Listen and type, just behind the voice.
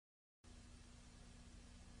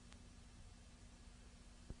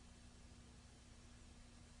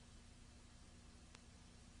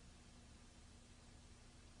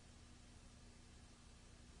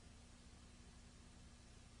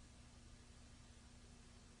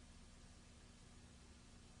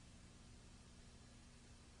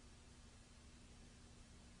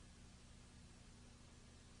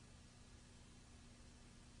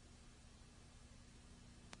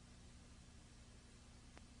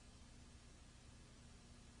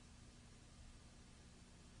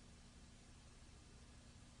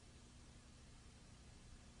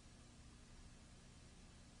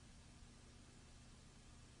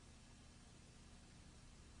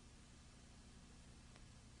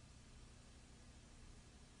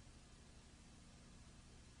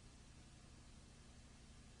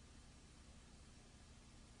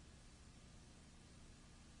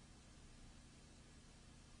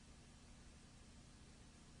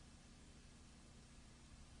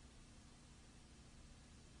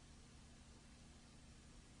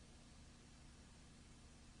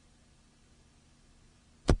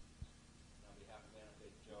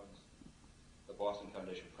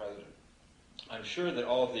I'm sure that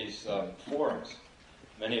all of these forums,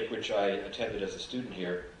 many of which I attended as a student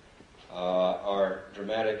here, are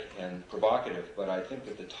dramatic and provocative, but I think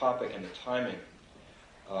that the topic and the timing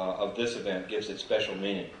of this event gives it special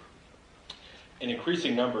meaning. An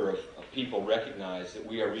increasing number of people recognize that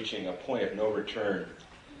we are reaching a point of no return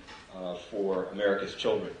for America's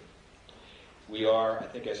children. We are, I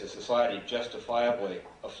think, as a society, justifiably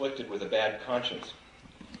afflicted with a bad conscience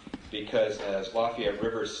because, as Lafayette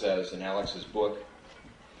Rivers says in Alex's book,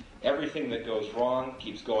 everything that goes wrong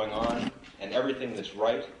keeps going on, and everything that's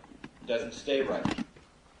right doesn't stay right.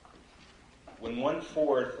 When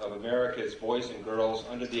 1/4 of America's boys and girls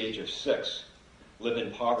under the age of 6 live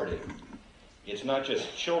in poverty, it's not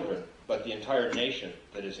just children, but the entire nation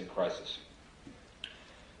that is in crisis.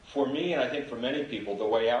 For me, and I think for many people, the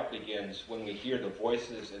way out begins when we hear the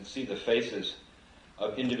voices and see the faces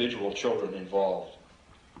of individual children involved.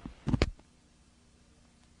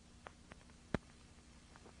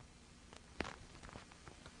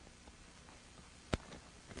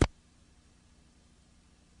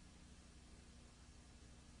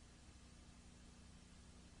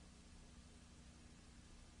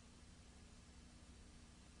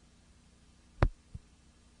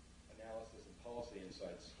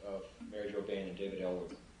 Of Mary Jo Bain and David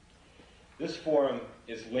Ellwood. This forum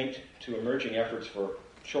is linked to emerging efforts for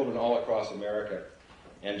children all across America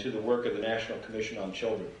and to the work of the National Commission on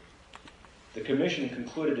Children. The Commission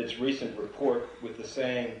concluded its recent report with the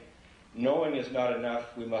saying, "Knowing is not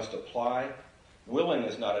enough, we must apply. Willing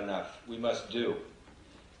is not enough, we must do."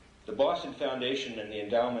 The Boston Foundation and the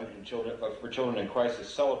Endowment for Children in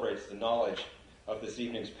Crisis celebrates the knowledge of this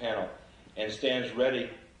evening's panel and stands ready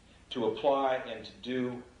to apply and to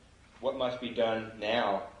do what must be done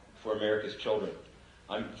now for America's children.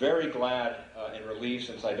 I'm very glad and relieved,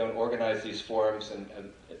 since I don't organize these forums, and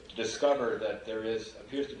to discover that there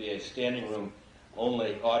appears to be a standing room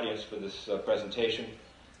only audience for this presentation.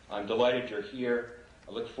 I'm delighted you're here.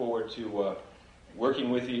 I look forward to working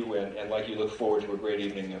with you, and like you, look forward to a great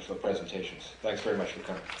evening of presentations. Thanks very much for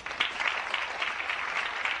coming.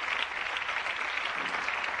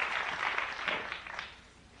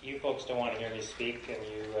 You folks don't want to hear me speak, and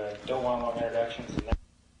you don't want long introductions.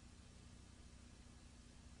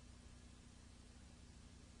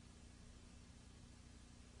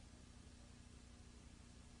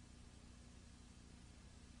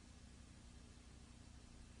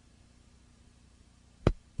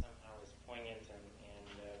 Somehow is poignant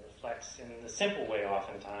and reflects in the simple way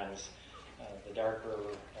oftentimes the darker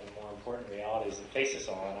and more important realities that face us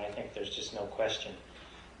all. And I think there's just no question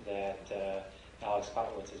that Alex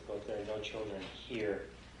Kotlowitz's book, There Are No Children Here,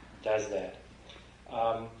 does that.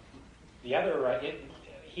 He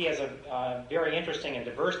has a very interesting and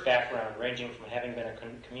diverse background, ranging from having been a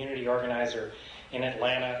community organizer in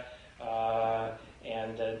Atlanta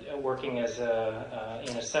and working as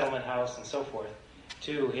in a settlement house and so forth,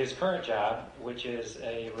 to his current job, which is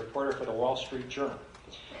a reporter for the Wall Street Journal,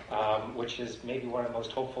 which is maybe one of the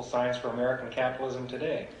most hopeful signs for American capitalism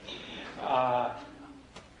today.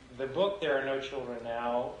 The book, There Are No Children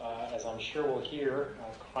Now, as I'm sure we'll hear,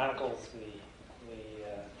 chronicles the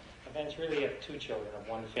events really of two children, of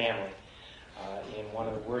one family, in one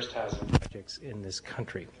of the worst housing projects in this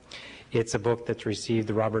country. It's a book that's received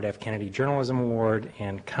the Robert F. Kennedy Journalism Award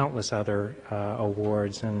and countless other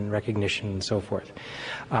awards and recognition and so forth.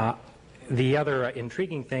 The other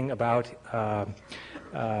intriguing thing about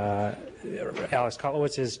Alex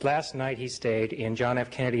Kotlowitz is last night he stayed in John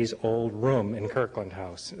F. Kennedy's old room in Kirkland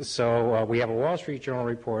House. So we have a Wall Street Journal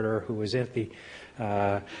reporter who was at the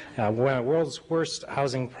one of the world's worst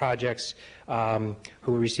housing projects, who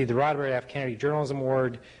received the Robert F. Kennedy Journalism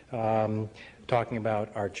Award, talking about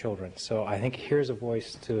our children. So I think here's a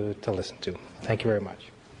voice to listen to. Thank you very much.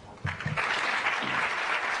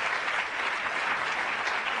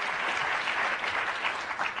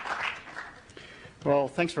 Well,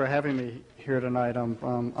 thanks for having me here tonight. I'm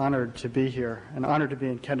honored to be here and honored to be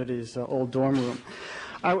in Kennedy's old dorm room.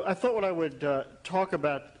 I thought what I would talk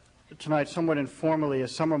about tonight somewhat informally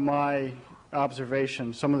is some of my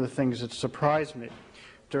observations, some of the things that surprised me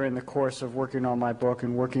during the course of working on my book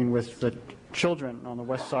and working with the children on the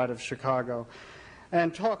west side of Chicago,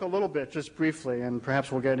 and talk a little bit, just briefly, and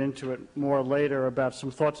perhaps we'll get into it more later, about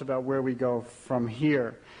some thoughts about where we go from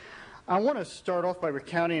here. I want to start off by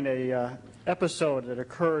recounting a episode that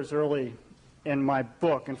occurs early in my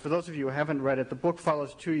book. And for those of you who haven't read it, the book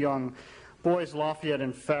follows two young boys, Lafayette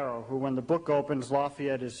and Pharaoh, who, when the book opens,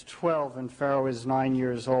 Lafayette is 12 and Pharaoh is 9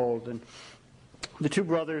 years old. And the two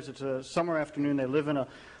brothers, it's a summer afternoon, they live in a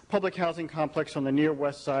public housing complex on the near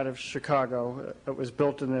west side of Chicago. It was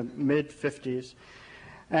built in the mid-50s.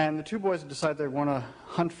 And the two boys decided they want to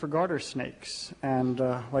hunt for garter snakes. And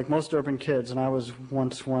like most urban kids, and I was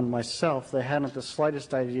once one myself, they hadn't the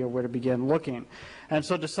slightest idea where to begin looking. And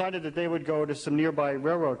so decided that they would go to some nearby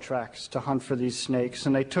railroad tracks to hunt for these snakes.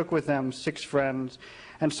 And they took with them 6 friends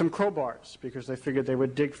and some crowbars because they figured they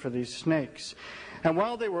would dig for these snakes. And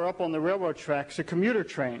while they were up on the railroad tracks, a commuter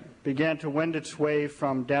train began to wend its way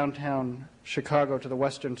from downtown Chicago to the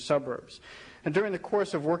western suburbs. And during the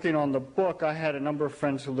course of working on the book, I had a number of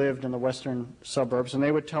friends who lived in the western suburbs, and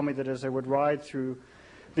they would tell me that as they would ride through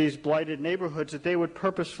these blighted neighborhoods, that they would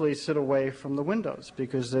purposefully sit away from the windows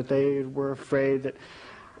because that they were afraid that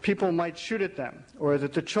people might shoot at them or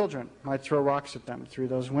that the children might throw rocks at them through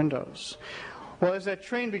those windows. Well, as that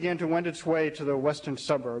train began to wend its way to the western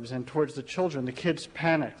suburbs and towards the children, the kids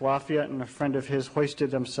panicked. Lafayette and a friend of his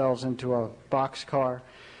hoisted themselves into a boxcar.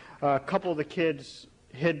 A couple of the kids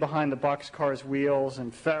hid behind the boxcar's wheels,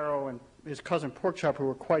 and Pharaoh and his cousin Porkchop, who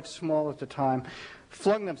were quite small at the time,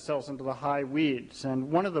 flung themselves into the high weeds.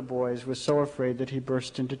 And one of the boys was so afraid that he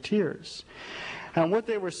burst into tears. And what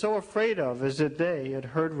they were so afraid of is that they had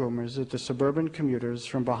heard rumors that the suburban commuters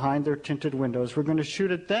from behind their tinted windows were going to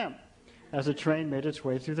shoot at them as the train made its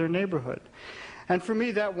way through their neighborhood. And for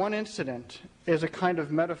me, that one incident is a kind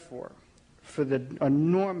of metaphor for the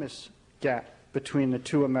enormous gap between the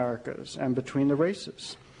two Americas and between the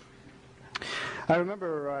races. I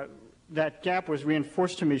remember that gap was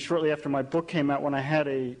reinforced to me shortly after my book came out when I had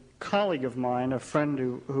a colleague of mine, a friend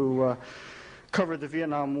who covered the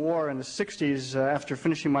Vietnam War in the 60s, after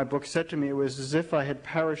finishing my book, said to me it was as if I had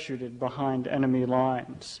parachuted behind enemy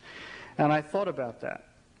lines. And I thought about that.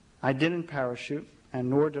 I didn't parachute, and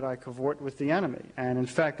nor did I cavort with the enemy. And in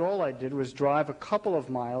fact, all I did was drive a couple of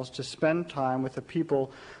miles to spend time with the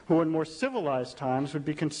people who in more civilized times would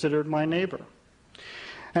be considered my neighbor.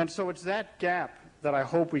 And so it's that gap that I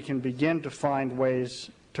hope we can begin to find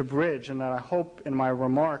ways to bridge, and that I hope in my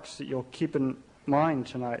remarks that you'll keep in mind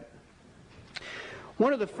tonight.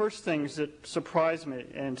 One of the first things that surprised me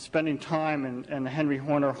in spending time in Henry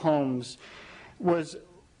Horner homes was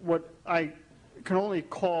what I can only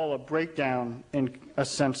call a breakdown in a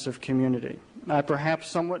sense of community. I perhaps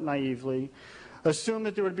somewhat naively assumed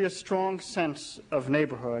that there would be a strong sense of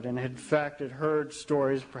neighborhood, and in fact had heard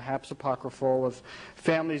stories, perhaps apocryphal, of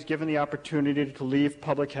families given the opportunity to leave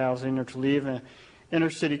public housing or to leave an inner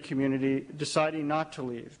city community, deciding not to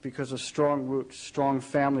leave because of strong roots, strong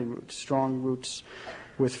family roots, strong roots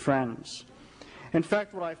with friends. In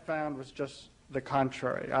fact, what I found was just the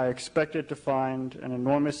contrary. I expected to find an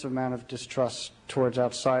enormous amount of distrust towards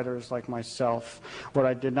outsiders like myself. What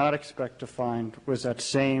I did not expect to find was that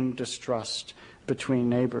same distrust between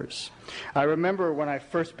neighbors. I remember when I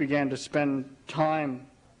first began to spend time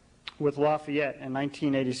with Lafayette in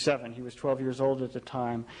 1987. He was 12 years old at the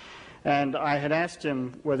time. And I had asked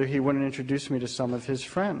him whether he wouldn't introduce me to some of his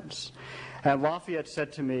friends. And Lafayette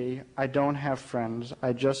said to me, "I don't have friends,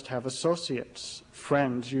 I just have associates,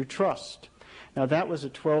 friends you trust." Now that was a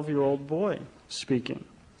 12-year-old boy speaking.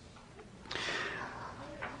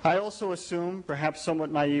 I also assumed, perhaps somewhat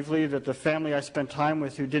naively, that the family I spent time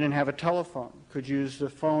with who didn't have a telephone could use the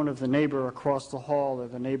phone of the neighbor across the hall or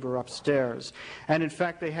the neighbor upstairs. And in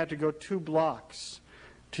fact, they had to go 2 blocks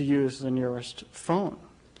to use the nearest phone.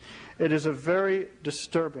 It is a very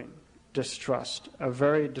disturbing distrust, a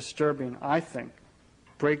very disturbing, I think,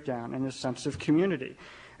 breakdown in the sense of community.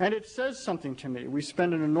 And it says something to me. We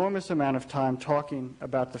spend an enormous amount of time talking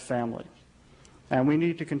about the family. And we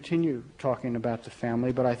need to continue talking about the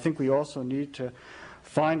family, but I think we also need to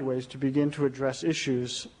find ways to begin to address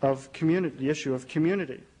issues of community, the issue of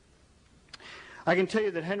community. I can tell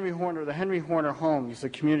you that Henry Horner, the Henry Horner homes, the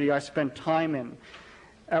community I spent time in,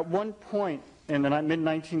 at one point in the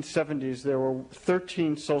mid-1970s, there were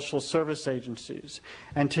 13 social service agencies,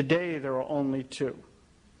 and today there are only 2.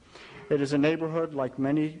 It is a neighborhood, like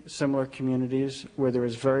many similar communities, where there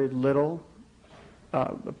is very little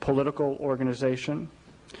political organization.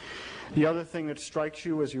 The other thing that strikes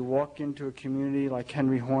you as you walk into a community like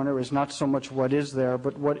Henry Horner is not so much what is there,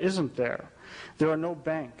 but what isn't there. There are no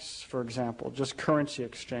banks, for example, just currency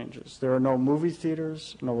exchanges. There are no movie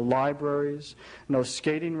theaters, no libraries, no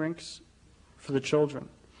skating rinks for the children.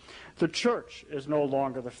 The church is no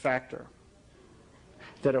longer the factor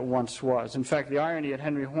that it once was. In fact, the irony at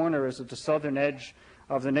Henry Horner is that the southern edge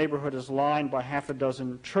of the neighborhood is lined by half a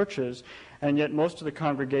dozen churches, and yet most of the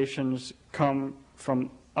congregations come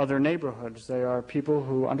from other neighborhoods. They are people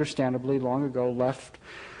who understandably long ago left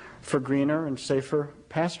for greener and safer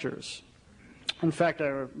pastures. In fact, I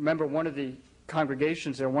remember one of the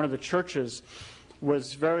congregations there, one of the churches,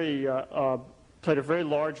 was very played a very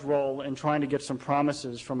large role in trying to get some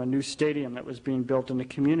promises from a new stadium that was being built in the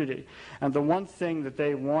community. And the one thing that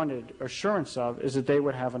they wanted assurance of is that they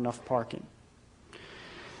would have enough parking.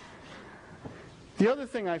 The other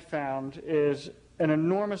thing I found is an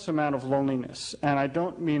enormous amount of loneliness, and I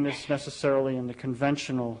don't mean this necessarily in the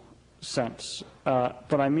conventional sense,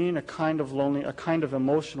 but I mean a kind of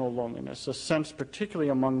emotional loneliness, a sense particularly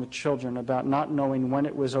among the children about not knowing when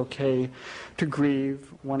it was okay to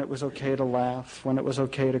grieve, when it was okay to laugh, when it was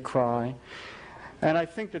okay to cry. And I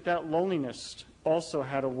think that that loneliness also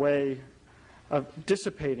had a way of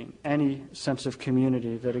dissipating any sense of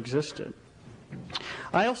community that existed.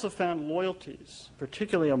 I also found loyalties,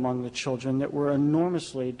 particularly among the children, that were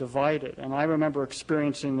enormously divided. And I remember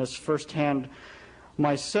experiencing this firsthand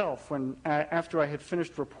myself when, after I had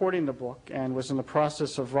finished reporting the book and was in the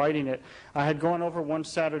process of writing it, I had gone over one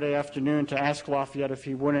Saturday afternoon to ask Lafayette if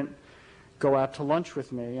he wouldn't go out to lunch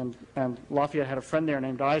with me. And Lafayette had a friend there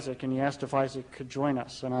named Isaac, and he asked if Isaac could join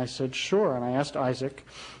us. And I said, sure. And I asked Isaac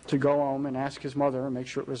to go home and ask his mother and make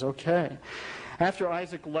sure it was okay. After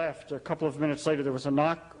Isaac left, a couple of minutes later, there was a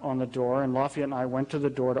knock on the door, and Lafayette and I went to the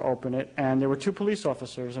door to open it, and there were two police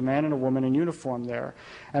officers, a man and a woman in uniform there.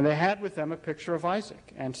 And they had with them a picture of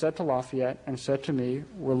Isaac and said to Lafayette and said to me,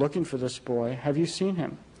 we're looking for this boy. Have you seen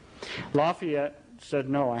him? Lafayette said,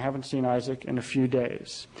 no, I haven't seen Isaac in a few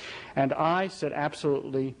days. And I said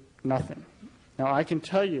absolutely nothing. Now, I can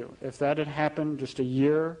tell you, if that had happened just a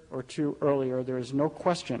year or two earlier, there is no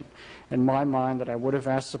question in my mind that I would have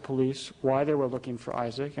asked the police why they were looking for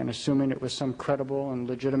Isaac, and assuming it was some credible and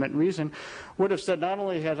legitimate reason, would have said not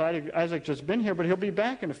only has Isaac just been here, but he'll be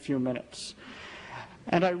back in a few minutes.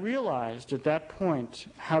 And I realized at that point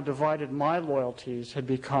how divided my loyalties had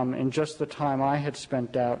become in just the time I had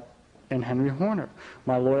spent out in Henry Horner.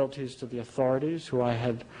 My loyalties to the authorities, who I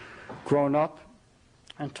had grown up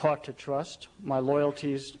and taught to trust, my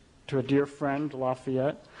loyalties to a dear friend,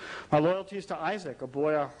 Lafayette, my loyalties to Isaac, a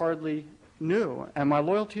boy I hardly knew, and my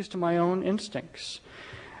loyalties to my own instincts.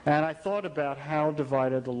 And I thought about how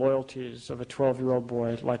divided the loyalties of a 12-year-old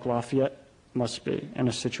boy like Lafayette must be in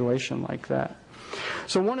a situation like that.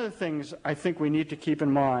 So one of the things I think we need to keep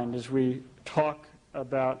in mind as we talk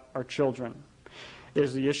about our children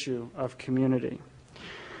is the issue of community.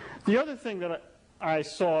 The other thing that I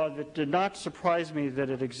saw that did not surprise me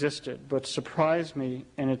that it existed, but surprised me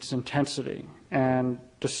in its intensity and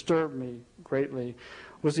disturbed me greatly,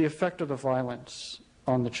 was the effect of the violence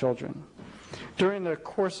on the children. During the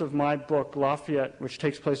course of my book, Lafayette, which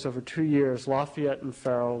takes place over 2 years, Lafayette and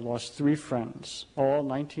Farrow lost 3 friends, all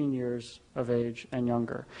 19 years of age and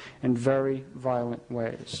younger, in very violent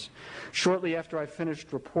ways. Shortly after I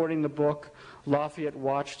finished reporting the book, Lafayette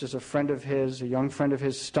watched as a friend of his, a young friend of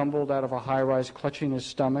his, stumbled out of a high-rise clutching his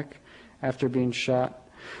stomach after being shot.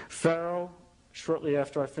 Farrow, shortly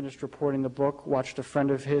after I finished reporting the book, watched a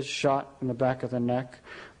friend of his shot in the back of the neck.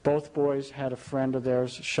 Both boys had a friend of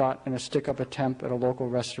theirs shot in a stick-up attempt at a local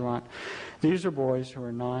restaurant. These are boys who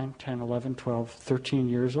are 9, 10, 11, 12, 13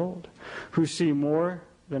 years old, who see more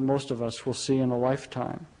than most of us will see in a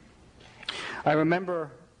lifetime. I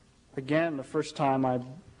remember, again, the first time I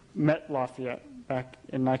met Lafayette back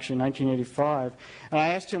in actually 1985, and I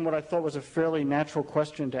asked him what I thought was a fairly natural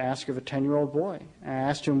question to ask of a 10-year-old boy. And I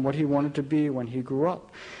asked him what he wanted to be when he grew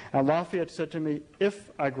up. And Lafayette said to me, if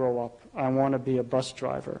I grow up, I want to be a bus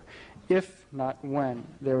driver. If, not when.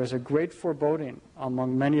 There is a great foreboding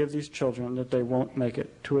among many of these children that they won't make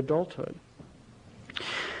it to adulthood.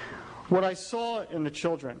 What I saw in the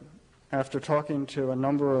children, after talking to a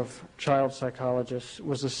number of child psychologists,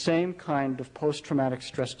 was the same kind of post-traumatic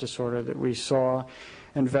stress disorder that we saw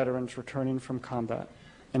in veterans returning from combat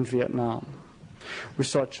in Vietnam. We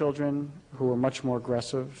saw children who were much more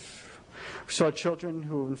aggressive. We saw children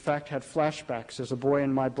who, in fact, had flashbacks. There's a boy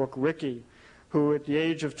in my book, Ricky, who at the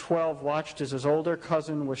age of 12 watched as his older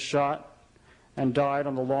cousin was shot and died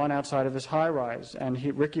on the lawn outside of his high-rise. And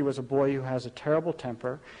Ricky was a boy who has a terrible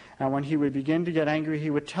temper, and when he would begin to get angry, he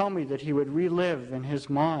would tell me that he would relive in his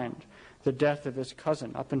mind the death of his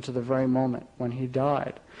cousin up until the very moment when he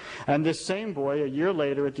died. And this same boy, a year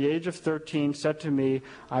later, at the age of 13, said to me,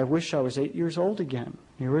 I wish I was 8 years old again.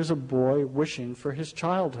 Here is a boy wishing for his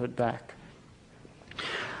childhood back.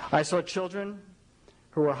 I saw children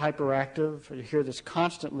who are hyperactive. You hear this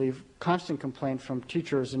constant complaint from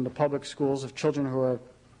teachers in the public schools of children who are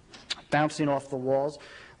bouncing off the walls.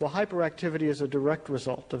 Well, hyperactivity is a direct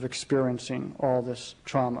result of experiencing all this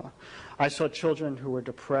trauma. I saw children who were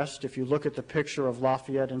depressed. If you look at the picture of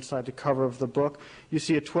Lafayette inside the cover of the book, you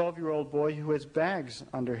see a 12-year-old boy who has bags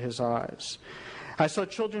under his eyes. I saw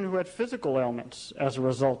children who had physical ailments as a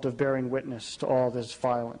result of bearing witness to all this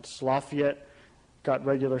violence. Lafayette got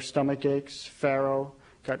regular stomach aches. Pharaoh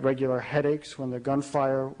got regular headaches when the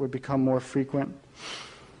gunfire would become more frequent.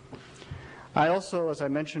 I also, as I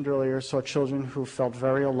mentioned earlier, saw children who felt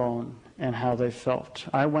very alone and how they felt.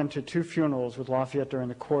 I went to 2 funerals with Lafayette during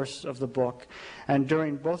the course of the book, and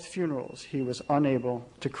during both funerals, he was unable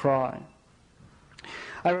to cry.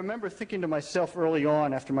 I remember thinking to myself early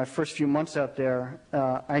on, after my first few months out there,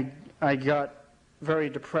 I got very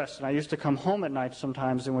depressed, and I used to come home at night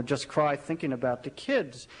sometimes and would just cry thinking about the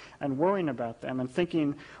kids and worrying about them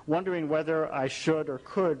and wondering whether I should or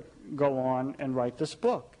could go on and write this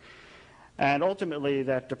book. And ultimately,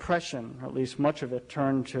 that depression, or at least much of it,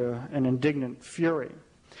 turned to an indignant fury.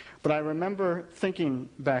 But I remember thinking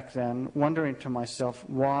back then, wondering to myself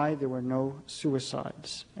why there were no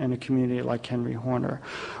suicides in a community like Henry Horner,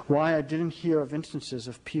 why I didn't hear of instances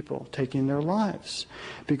of people taking their lives,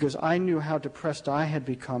 because I knew how depressed I had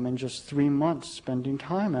become in just 3 months spending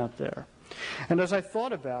time out there. And as I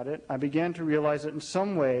thought about it, I began to realize that in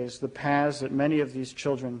some ways the paths that many of these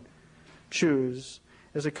children choose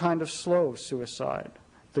is a kind of slow suicide.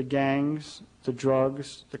 The gangs, the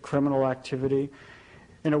drugs, the criminal activity,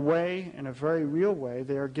 in a way, in a very real way,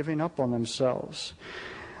 they are giving up on themselves.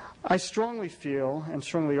 I strongly feel and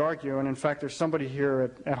strongly argue, and in fact there's somebody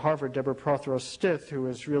here at Harvard, Deborah Prothero Stith, who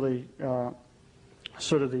is really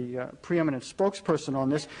sort of the preeminent spokesperson on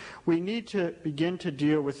this, we need to begin to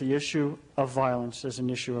deal with the issue of violence as an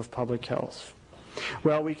issue of public health.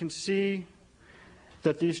 Well, we can see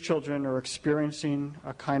that these children are experiencing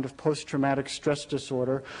a kind of post-traumatic stress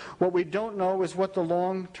disorder. What we don't know is what the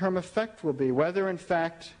long-term effect will be, whether in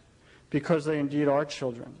fact, because they indeed are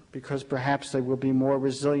children, because perhaps they will be more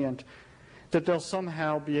resilient, that they'll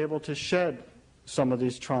somehow be able to shed some of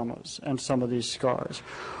these traumas and some of these scars,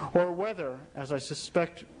 or whether, as I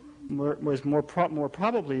suspect was more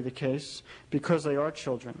probably the case, because they are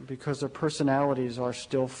children, because their personalities are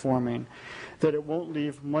still forming, that it won't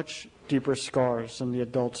leave much deeper scars than the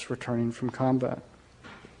adults returning from combat.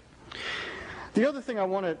 The other thing I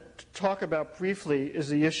want to talk about briefly is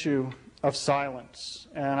the issue of silence.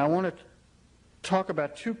 And I want to talk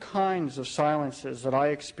about 2 kinds of silences that I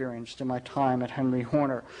experienced in my time at Henry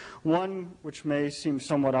Horner. One which may seem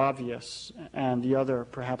somewhat obvious, and the other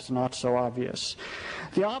perhaps not so obvious.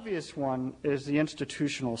 The obvious one is the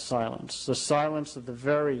institutional silence, the silence of the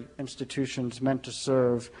very institutions meant to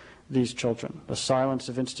serve these children, the silence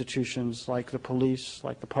of institutions like the police,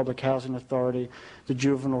 like the Public Housing Authority, the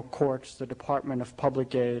juvenile courts, the Department of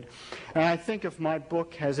Public Aid. And I think if my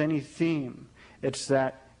book has any theme, it's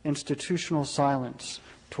that institutional silence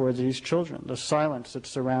toward these children, the silence that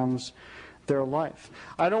surrounds their life.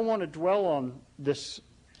 I don't want to dwell on this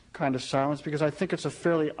kind of silence because I think it's a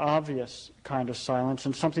fairly obvious kind of silence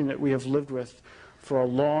and something that we have lived with for a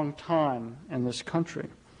long time in this country.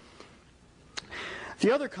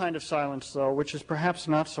 The other kind of silence, though, which is perhaps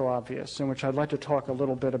not so obvious and which I'd like to talk a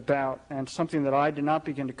little bit about, and something that I did not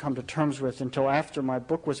begin to come to terms with until after my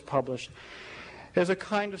book was published, is a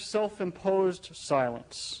kind of self-imposed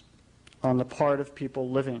silence on the part of people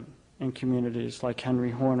living in communities like Henry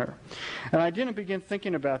Horner. And I didn't begin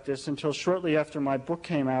thinking about this until shortly after my book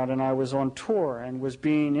came out and I was on tour and was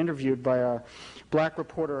being interviewed by a black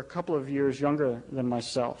reporter a couple of years younger than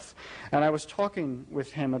myself. And I was talking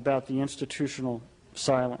with him about the institutional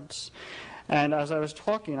silence. And as I was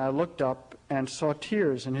talking, I looked up and saw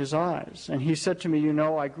tears in his eyes. And he said to me, "You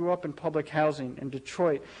know, I grew up in public housing in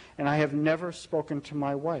Detroit, and I have never spoken to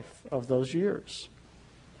my wife of those years."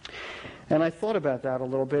 And I thought about that a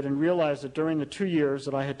little bit and realized that during the 2 years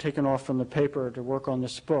that I had taken off from the paper to work on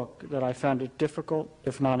this book, that I found it difficult,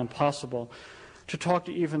 if not impossible, to talk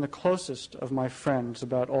to even the closest of my friends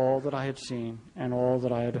about all that I had seen and all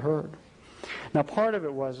that I had heard. Now, part of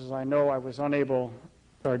it was I know I was unable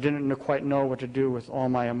or didn't quite know what to do with all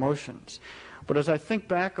my emotions. But as I think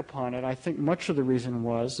back upon it, I think much of the reason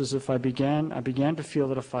was I began to feel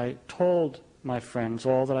that if I told my friends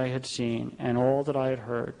all that I had seen and all that I had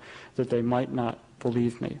heard, that they might not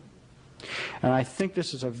believe me. And I think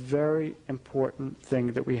this is a very important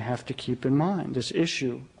thing that we have to keep in mind, this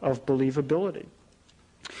issue of believability.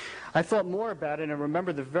 I thought more about it, and I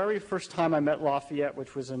remember the very first time I met Lafayette,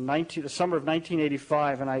 which was in the summer of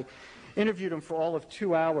 1985, and I interviewed him for all of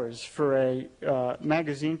 2 hours for a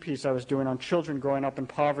magazine piece I was doing on children growing up in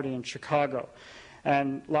poverty in Chicago.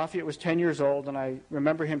 And Lafayette was 10 years old, and I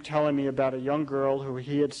remember him telling me about a young girl who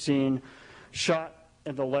he had seen shot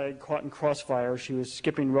in the leg, caught in crossfire. She was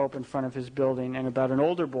skipping rope in front of his building, and about an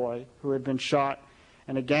older boy who had been shot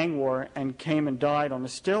in a gang war and came and died on the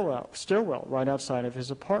stairwell right outside of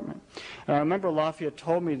his apartment. And I remember Lafayette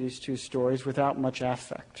told me these 2 stories without much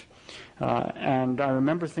affect. And I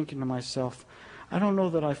remember thinking to myself, I don't know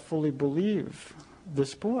that I fully believe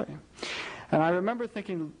this boy. And I remember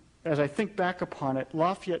thinking, as I think back upon it,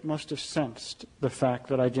 Lafayette must have sensed the fact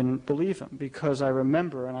that I didn't believe him, because I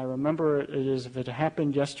remember, and I remember it as if it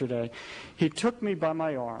happened yesterday, he took me by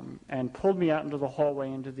my arm and pulled me out into the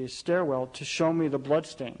hallway, into the stairwell, to show me the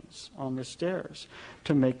bloodstains on the stairs,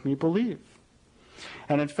 to make me believe.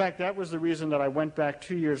 And in fact, that was the reason that I went back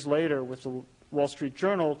 2 years later with the Wall Street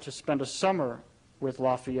Journal to spend a summer with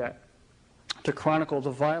Lafayette, to chronicle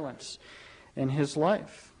the violence in his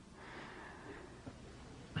life.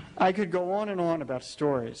 I could go on and on about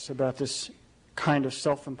stories about this kind of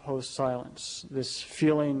self-imposed silence, this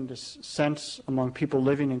feeling, this sense among people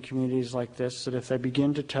living in communities like this, that if they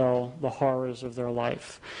begin to tell the horrors of their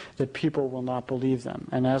life, that people will not believe them,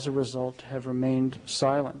 and as a result have remained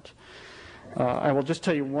silent. I will just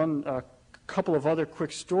tell you a couple of other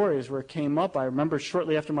quick stories where it came up. I remember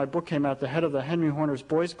shortly after my book came out, the head of the Henry Horner's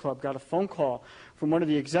Boys Club got a phone call from one of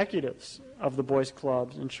the executives of the Boys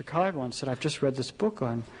Club in Chicago and said, "I've just read this book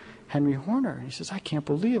on Henry Horner." And he says, "I can't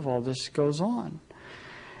believe all this goes on."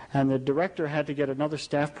 And the director had to get another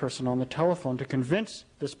staff person on the telephone to convince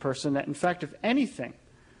this person that, in fact, if anything,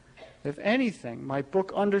 my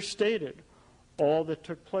book understated all that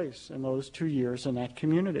took place in those 2 years in that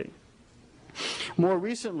community. More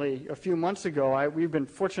recently, a few months ago, we've been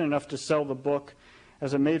fortunate enough to sell the book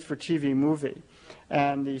as a made-for-TV movie.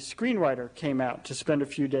 And the screenwriter came out to spend a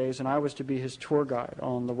few days, and I was to be his tour guide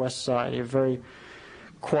on the West Side, a very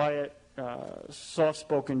quiet,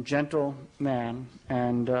 soft-spoken, gentle man.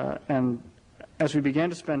 And as we began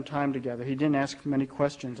to spend time together, he didn't ask many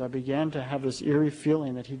questions. I began to have this eerie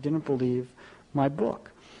feeling that he didn't believe my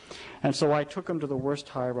book. And so I took him to the worst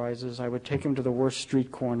high-rises. I would take him to the worst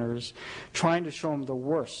street corners, trying to show him the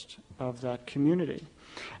worst of that community.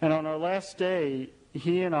 And on our last day,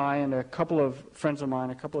 he and I and a couple of friends of mine,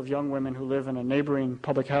 a couple of young women who live in a neighboring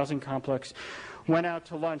public housing complex, went out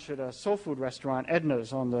to lunch at a soul food restaurant,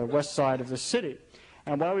 Edna's, on the west side of the city.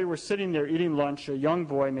 And while we were sitting there eating lunch, a young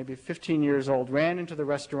boy, maybe 15 years old, ran into the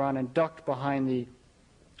restaurant and ducked behind the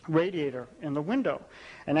radiator in the window.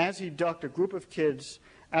 And as he ducked, a group of kids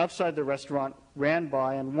outside the restaurant ran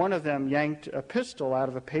by, and one of them yanked a pistol out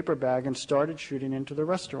of a paper bag and started shooting into the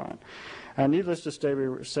restaurant. And needless to say, we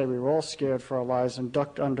were all scared for our lives and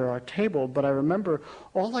ducked under our table. But I remember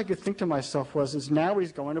all I could think to myself was, now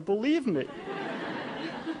he's going to believe me.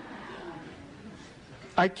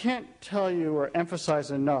 I can't tell you or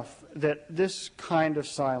emphasize enough that this kind of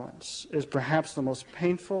silence is perhaps the most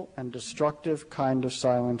painful and destructive kind of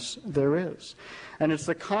silence there is. And it's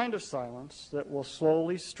the kind of silence that will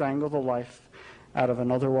slowly strangle the life out of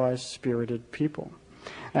an otherwise spirited people.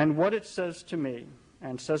 And what it says to me,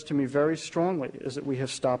 and says to me very strongly, is that we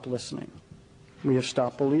have stopped listening. We have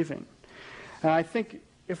stopped believing. And I think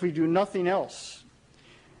if we do nothing else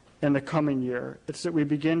in the coming year, it's that we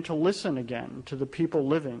begin to listen again to the people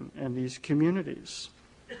living in these communities.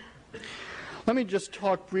 Let me just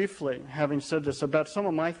talk briefly, having said this, about some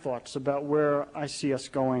of my thoughts about where I see us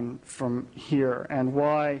going from here, and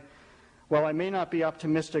why, while I may not be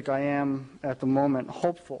optimistic, I am at the moment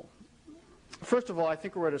hopeful. First of all, I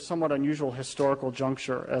think we're at a somewhat unusual historical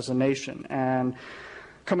juncture as a nation, and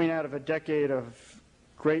coming out of a decade of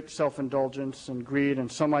great self-indulgence and greed,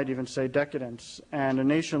 and some might even say decadence, and a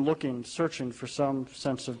nation looking, searching for some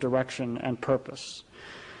sense of direction and purpose.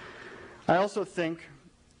 I also think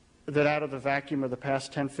that out of the vacuum of the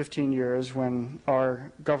past 10, 15 years, when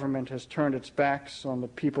our government has turned its backs on the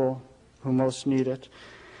people who most need it,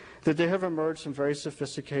 that there have emerged some very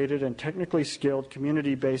sophisticated and technically skilled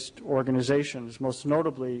community-based organizations. Most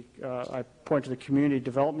notably, I point to the Community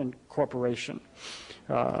Development Corporation,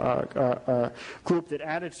 a group that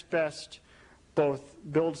at its best both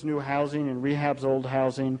builds new housing and rehabs old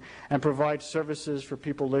housing and provides services for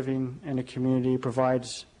people living in a community,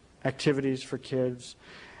 provides activities for kids,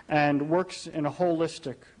 and works in a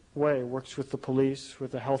holistic way, works with the police,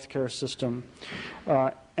 with the healthcare system,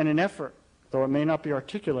 in an effort, though it may not be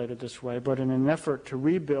articulated this way, but in an effort to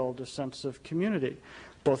rebuild a sense of community,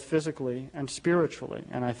 both physically and spiritually.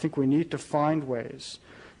 And I think we need to find ways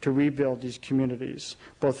to rebuild these communities,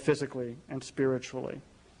 both physically and spiritually.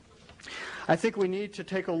 I think we need to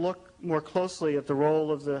take a look more closely at the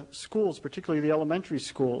role of the schools, particularly the elementary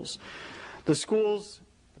schools. The schools,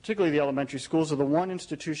 particularly the elementary schools, are the one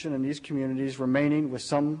institution in these communities remaining with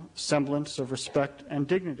some semblance of respect and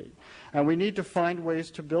dignity. And we need to find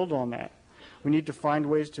ways to build on that. We need to find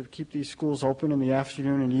ways to keep these schools open in the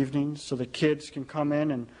afternoon and evenings so that kids can come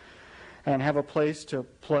in and have a place to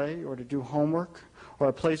play or to do homework, or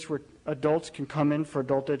a place where adults can come in for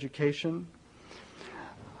adult education.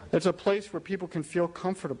 It's a place where people can feel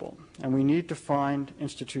comfortable, and we need to find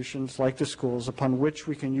institutions like the schools upon which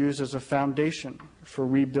we can use as a foundation for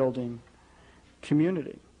rebuilding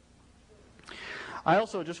community. I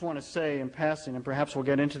also just want to say in passing, and perhaps we'll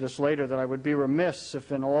get into this later, that I would be remiss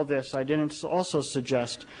if in all this I didn't also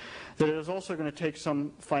suggest that it is also going to take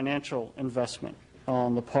some financial investment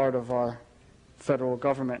on the part of our federal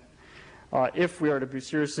government if we are to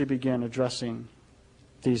seriously begin addressing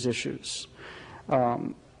these issues.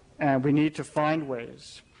 And we need to find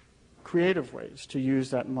ways, creative ways, to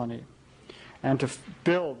use that money and to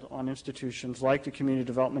build on institutions like the community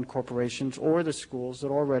development corporations or the schools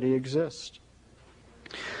that already exist.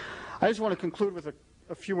 I just want to conclude with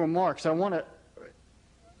a few remarks. I want to,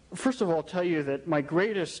 first of all, tell you that my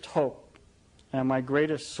greatest hope and my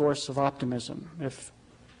greatest source of optimism, if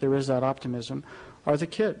there is that optimism, are the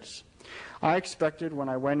kids. I expected when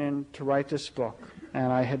I went in to write this book,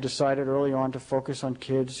 and I had decided early on to focus on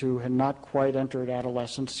kids who had not quite entered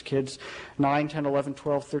adolescence, kids 9, 10, 11,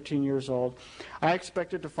 12, 13 years old. I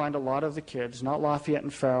expected to find a lot of the kids, not Lafayette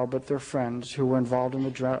and Farrell, but their friends who were involved in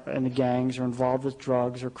the gangs or involved with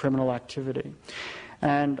drugs or criminal activity.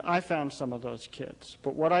 And I found some of those kids.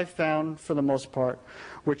 But what I found, for the most part,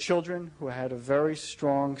 were children who had a very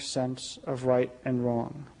strong sense of right and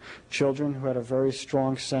wrong. Children who had a very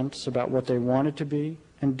strong sense about what they wanted to be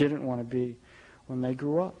and didn't want to be when they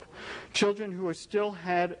grew up. Children who still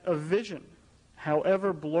had a vision,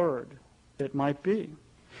 however blurred it might be.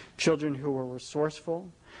 Children who were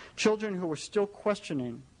resourceful. Children who were still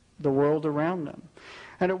questioning the world around them.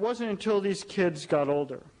 And it wasn't until these kids got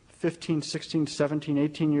older, 15, 16, 17,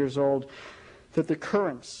 18 years old, that the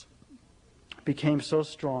currents became so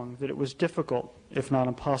strong that it was difficult, if not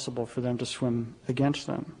impossible, for them to swim against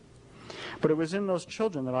them. But it was in those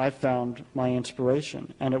children that I found my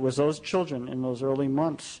inspiration, and it was those children in those early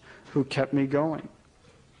months who kept me going.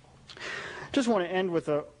 Just want to end with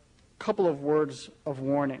a couple of words of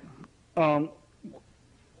warning.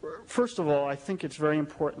 First of all, I think it's very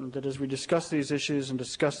important that as we discuss these issues and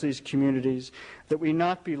discuss these communities, that we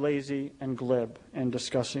not be lazy and glib in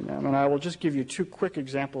discussing them. And I will just give you two quick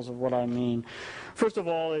examples of what I mean. First of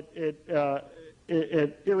all,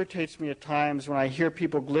 it irritates me at times when I hear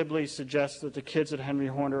people glibly suggest that the kids at Henry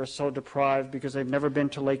Horner are so deprived because they've never been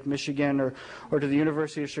to Lake Michigan or to the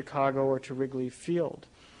University of Chicago or to Wrigley Field.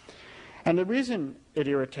 And the reason it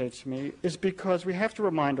irritates me is because we have to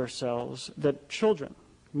remind ourselves that children,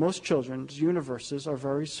 most children's universes are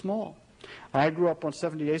very small. I grew up on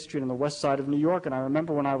 78th Street on the west side of New York, and I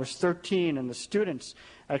remember when I was 13 and the students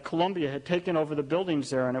at Columbia had taken over the buildings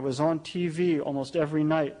there, and it was on TV almost every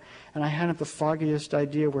night, and I hadn't the foggiest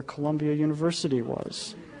idea where Columbia University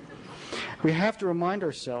was. We have to remind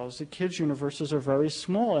ourselves that kids' universes are very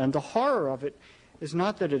small, and the horror of it is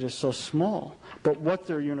not that it is so small, but what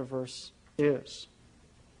their universe is.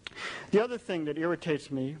 The other thing that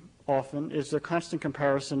irritates me often is the constant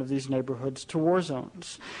comparison of these neighborhoods to war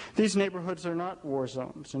zones. These neighborhoods are not war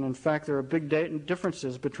zones, and in fact there are big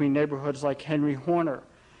differences between neighborhoods like Henry Horner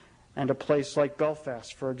and a place like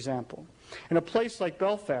Belfast, for example. In a place like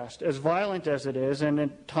Belfast, as violent as it is, and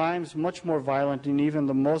at times much more violent than even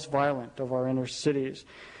the most violent of our inner cities,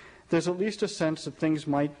 there's at least a sense that things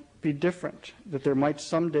might be different, that there might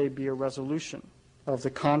someday be a resolution of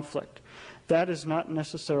the conflict. That is not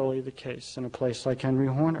necessarily the case in a place like Henry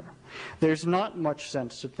Horner. There's not much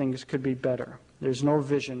sense that things could be better. There's no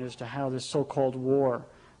vision as to how this so-called war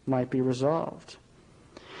might be resolved.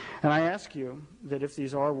 And I ask you that if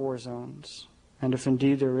these are war zones, and if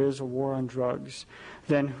indeed there is a war on drugs,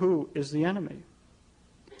 then who is the enemy?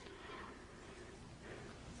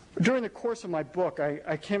 During the course of my book,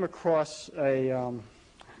 I came across a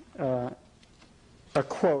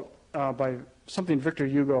quote by something Victor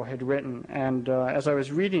Hugo had written, and as I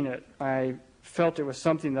was reading it, I felt it was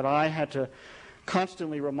something that I had to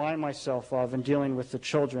constantly remind myself of in dealing with the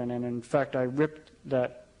children, and in fact I ripped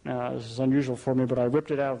that, this is unusual for me, but I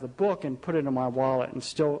ripped it out of the book and put it in my wallet and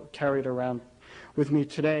still carry it around with me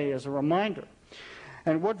today as a reminder.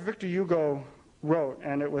 And what Victor Hugo wrote,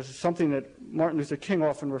 and it was something that Martin Luther King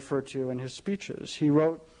often referred to in his speeches, he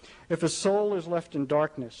wrote, "If a soul is left in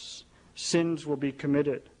darkness, sins will be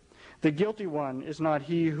committed. The guilty one is not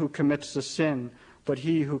he who commits the sin, but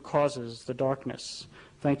he who causes the darkness."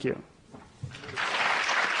 Thank you.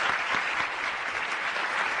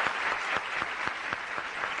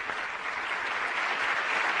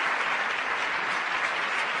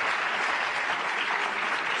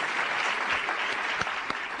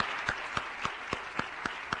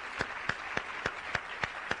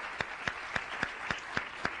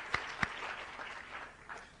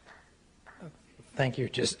 thank you.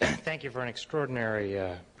 Just thank you for an extraordinary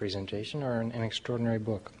presentation or an extraordinary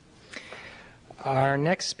book. Our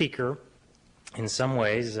next speaker, in some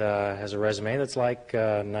ways, has a resume that's like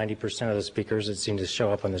 90% of the speakers that seem to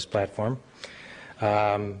show up on this platform.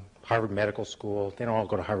 Harvard Medical School. They don't all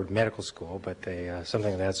go to Harvard Medical School, but they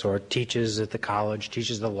something of that sort. Teaches at the college,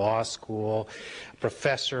 teaches at the law school,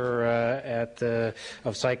 professor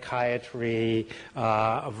of psychiatry,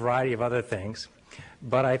 a variety of other things.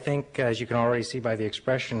 But I think, as you can already see by the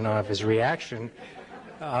expression of his reaction,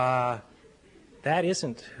 that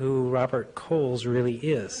isn't who Robert Coles really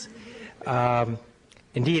is.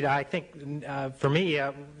 Indeed, I think for me,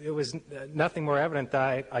 it was nothing more evident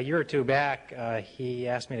that a year or two back, he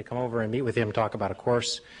asked me to come over and meet with him, talk about a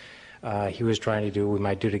course he was trying to do, we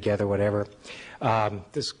might do together, whatever.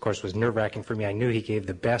 This course was nerve-wracking for me. I knew he gave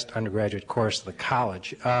the best undergraduate course at the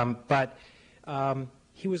college, but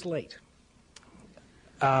he was late.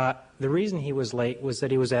 The reason he was late was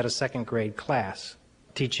that he was at a second grade class,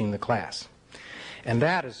 teaching the class. And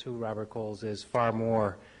that is who Robert Coles is far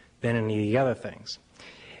more than any of the other things.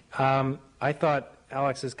 I thought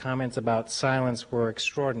Alex's comments about silence were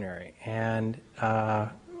extraordinary, and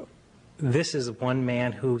this is one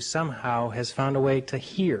man who somehow has found a way to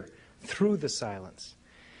hear through the silence,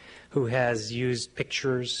 who has used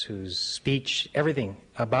pictures, whose speech, everything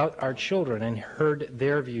about our children, and heard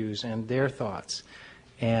their views and their thoughts,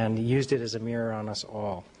 and used it as a mirror on us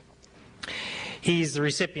all. He's the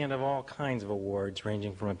recipient of all kinds of awards,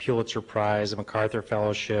 ranging from a Pulitzer Prize, a MacArthur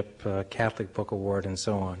Fellowship, a Catholic Book Award, and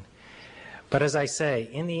so on. But as I say,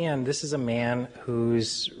 in the end, this is a man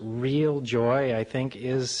whose real joy, I think,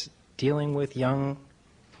 is dealing with young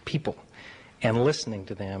people and listening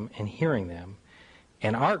to them and hearing them.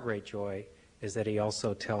 And our great joy is that he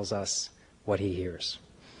also tells us what he hears.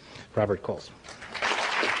 Robert Coles.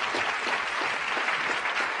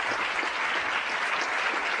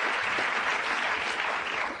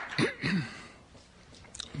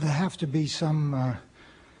 There have to be some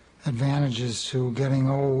advantages to getting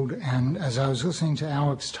old, and as I was listening to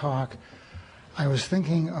Alex talk, I was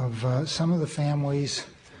thinking of some of the families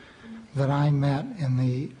that I met in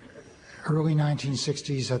the early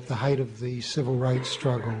 1960s at the height of the civil rights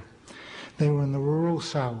struggle. They were in the rural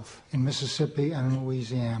South, in Mississippi and in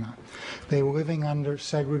Louisiana. They were living under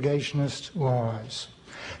segregationist laws.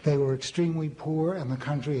 They were extremely poor, and the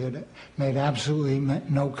country had made absolutely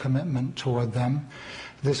no commitment toward them.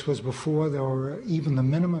 This was before there were even the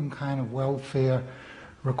minimum kind of welfare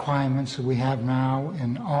requirements that we have now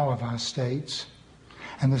in all of our states.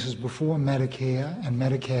 And this is before Medicare and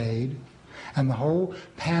Medicaid and the whole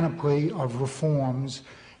panoply of reforms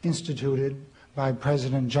instituted by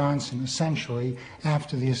President Johnson, essentially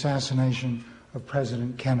after the assassination of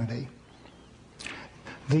President Kennedy.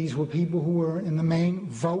 These were people who were in the main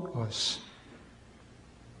voteless,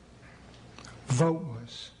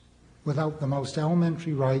 without the most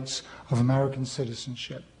elementary rights of American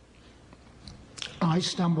citizenship. I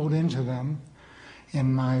stumbled into them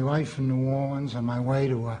in my life in New Orleans on my way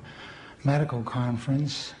to a medical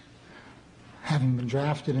conference, having been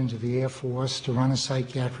drafted into the Air Force to run a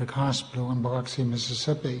psychiatric hospital in Biloxi,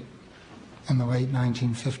 Mississippi in the late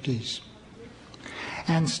 1950s.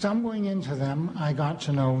 And stumbling into them, I got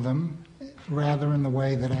to know them rather in the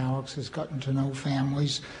way that Alex has gotten to know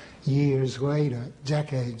families years later,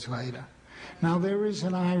 decades later. Now there is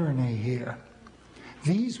an irony here.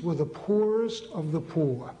 These were the poorest of the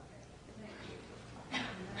poor.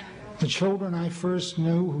 The children I first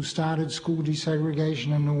knew who started school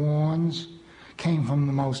desegregation in New Orleans came from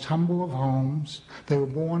the most humble of homes. They were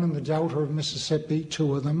born in the Delta of Mississippi,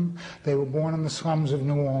 2 of them. They were born in the slums of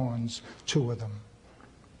New Orleans, 2 of them.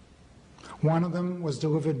 One of them was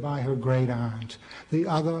delivered by her great aunt. The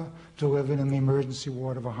other delivered in the emergency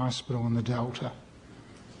ward of a hospital in the Delta.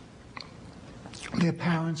 Their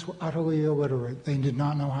parents were utterly illiterate. They did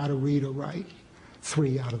not know how to read or write.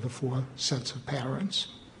 3 out of the 4 sets of parents.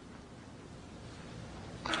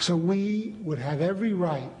 So we would have every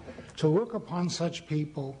right to look upon such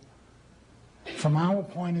people from our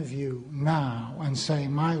point of view now and say,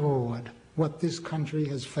 my Lord, what this country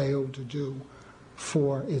has failed to do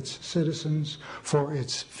for its citizens, for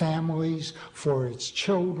its families, for its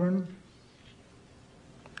children,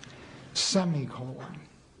 semicolon,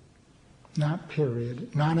 not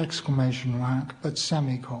period, not exclamation mark, but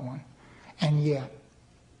semicolon. And yet,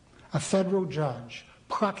 a federal judge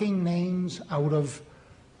plucking names out of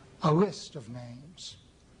a list of names,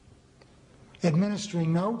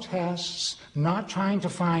 administering no tests, not trying to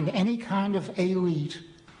find any kind of elite,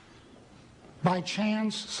 by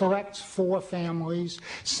chance selects 4 families,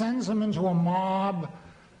 sends them into a mob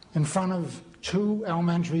in front of 2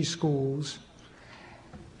 elementary schools,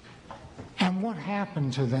 And what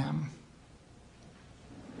happened to them?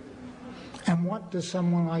 And what does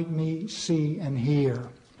someone like me see and hear?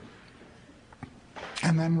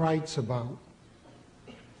 And then writes about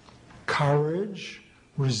courage,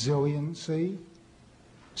 resiliency,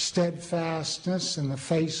 steadfastness in the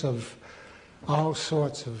face of all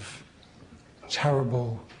sorts of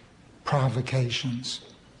terrible provocations.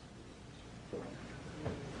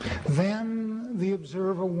 Then the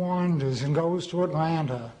observer wanders and goes to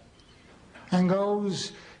Atlanta and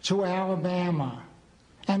goes to Alabama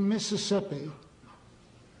and Mississippi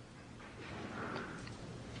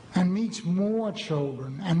and meets more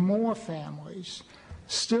children and more families,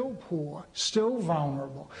 still poor, still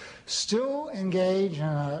vulnerable, still engaged in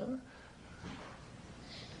a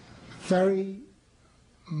very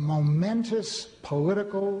momentous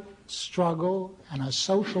political struggle and a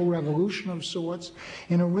social revolution of sorts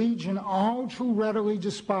in a region all too readily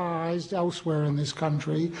despised elsewhere in this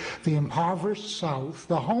country, the impoverished South,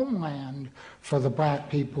 the homeland for the black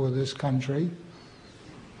people of this country,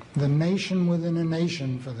 the nation within a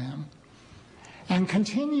nation for them, and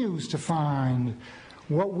continues to find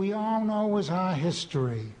what we all know as our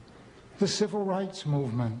history, the civil rights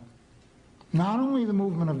movement. Not only the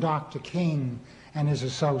movement of Dr. King and his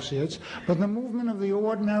associates, but the movement of the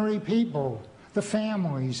ordinary people, the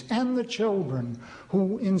families and the children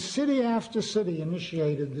who in city after city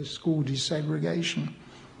initiated this school desegregation.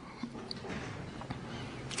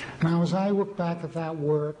 Now, as I look back at that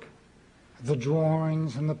work, the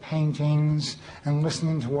drawings and the paintings, and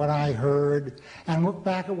listening to what I heard, and look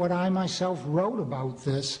back at what I myself wrote about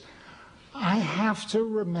this, I have to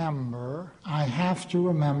remember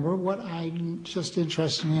what I just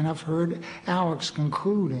interestingly enough heard Alex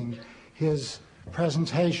concluding his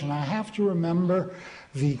presentation. I have to remember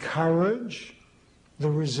the courage, the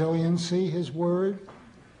resiliency, his word,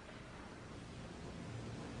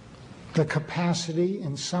 the capacity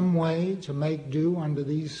in some way to make do under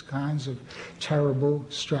these kinds of terrible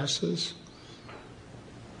stresses.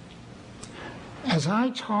 As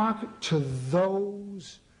I talk to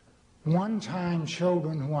those one-time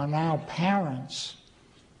children who are now parents,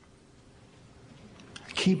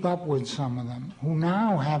 keep up with some of them, who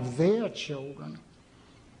now have their children,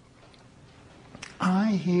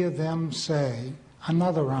 I hear them say,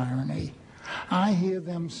 another irony, I hear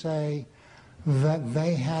them say that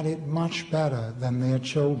they had it much better than their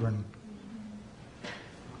children.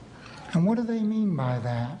 And what do they mean by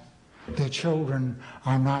that? Their children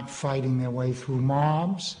are not fighting their way through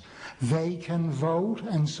mobs. They can vote,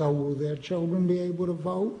 and so will their children be able to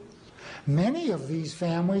vote. Many of these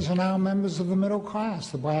families are now members of the middle class,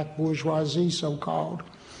 the black bourgeoisie, so-called.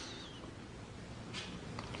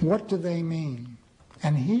 What do they mean?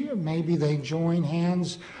 And here, maybe they join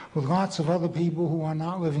hands with lots of other people who are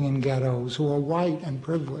not living in ghettos, who are white and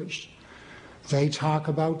privileged. They talk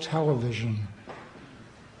about television.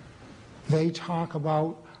 They talk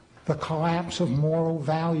about the collapse of moral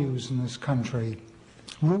values in this country.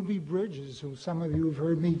 Ruby Bridges, who some of you have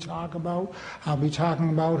heard me talk about, I'll be talking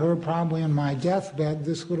about her probably on my deathbed,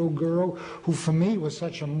 this little girl who for me was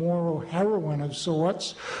such a moral heroine of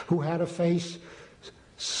sorts, who had to face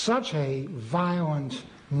such a violent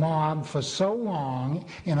mob for so long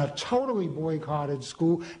in a totally boycotted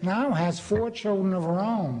school, now has 4 children of her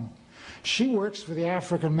own. She works for the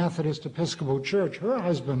African Methodist Episcopal Church. Her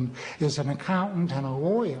husband is an accountant and a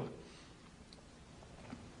lawyer.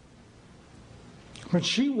 But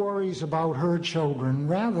she worries about her children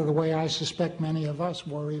rather the way I suspect many of us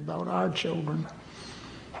worry about our children.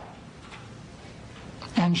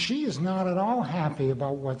 And she is not at all happy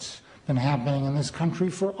about what's been happening in this country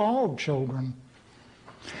for all children.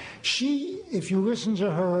 She, if you listen to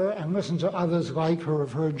her and listen to others like her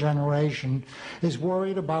of her generation, is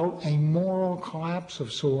worried about a moral collapse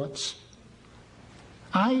of sorts.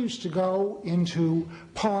 I used to go into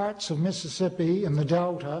parts of Mississippi in the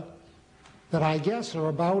Delta that I guess are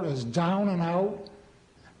about as down and out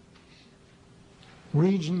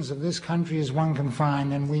regions of this country as one can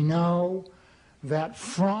find, and we know that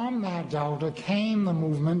from that Delta came the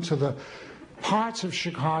movement to the parts of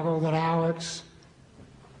Chicago that Alex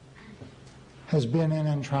has been in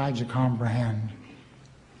and tried to comprehend.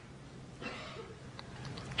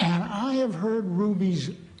 And I have heard Ruby's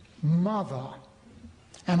mother,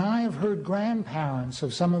 and I have heard grandparents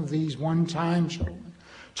of some of these one-time children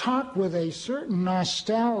talk with a certain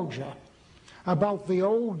nostalgia about the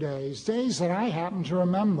old days, days that I happen to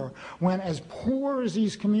remember, when as poor as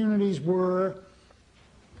these communities were,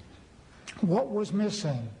 what was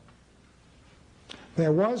missing?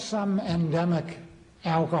 There was some endemic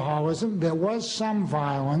alcoholism, there was some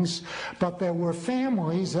violence, but there were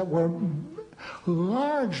families that were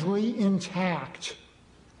largely intact.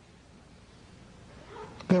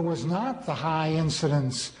 There was not the high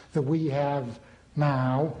incidence that we have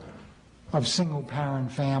now of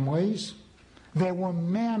single-parent families. There were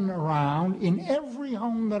men around in every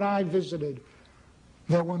home that I visited.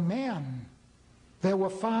 There were men. There were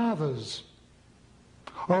fathers.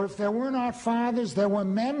 Or if there were not fathers, there were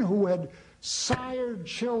men who had sired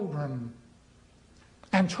children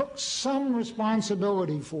and took some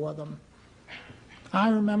responsibility for them. I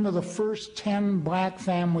remember the first 10 black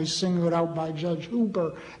families singled out by Judge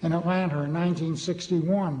Hooper in Atlanta in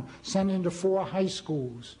 1961, sent into 4 high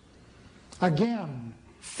schools. Again,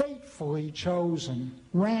 fatefully chosen,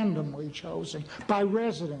 randomly chosen, by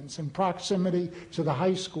residents in proximity to the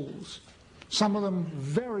high schools. Some of them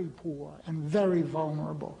very poor and very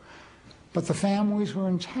vulnerable. But the families were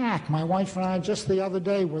intact. My wife and I just the other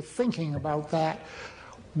day were thinking about that.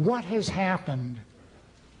 What has happened?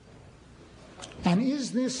 And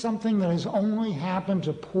is this something that has only happened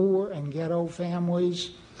to poor and ghetto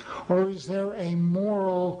families? Or is there a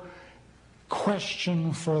moral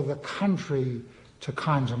question for the country to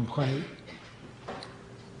contemplate?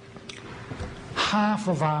 Half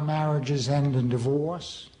of our marriages end in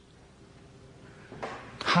divorce.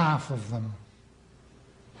 Half of them.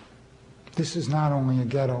 This is not only a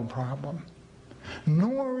ghetto problem.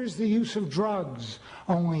 Nor is the use of drugs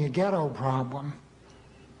only a ghetto problem.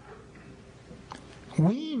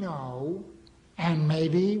 We know, and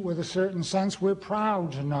maybe with a certain sense we're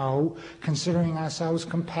proud to know, considering ourselves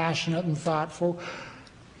compassionate and thoughtful,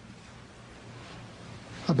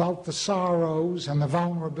 about the sorrows and the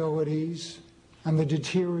vulnerabilities and the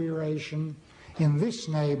deterioration in this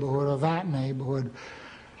neighborhood or that neighborhood.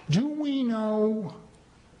 Do we know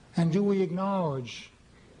and do we acknowledge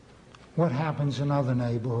what happens in other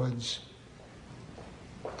neighborhoods?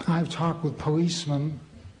 I've talked with policemen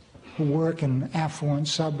who work in affluent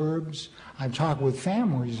suburbs. I've talked with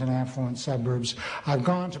families in affluent suburbs. I've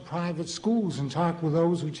gone to private schools and talked with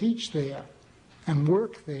those who teach there and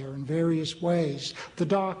work there in various ways. The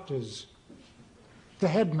doctors, the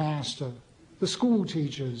headmaster, the school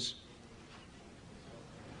teachers.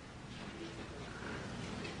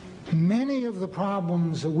 Many of the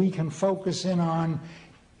problems that we can focus in on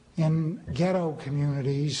in ghetto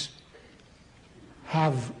communities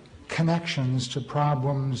have connections to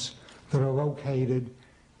problems that are located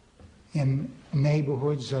in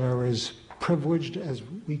neighborhoods that are as privileged as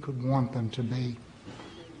we could want them to be.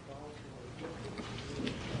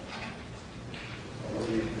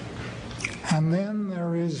 And then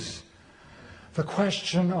there is the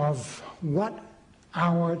question of what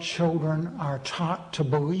our children are taught to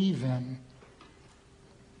believe in,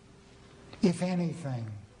 if anything.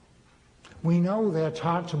 We know they're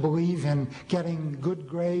taught to believe in getting good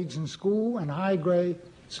grades in school and high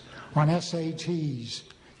grades on SATs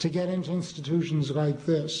to get into institutions like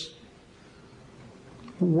this.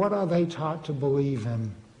 What are they taught to believe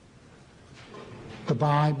in? The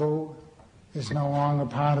Bible is no longer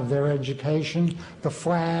part of their education. The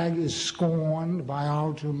flag is scorned by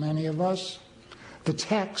all too many of us. The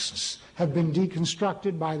texts have been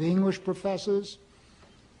deconstructed by the English professors.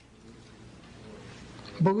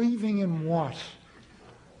 Believing in what?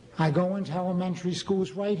 I go into elementary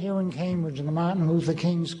schools right here in Cambridge, in the Martin Luther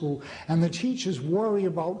King School, and the teachers worry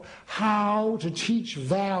about how to teach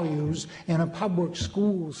values in a public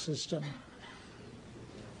school system.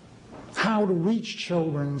 How to reach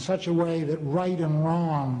children in such a way that right and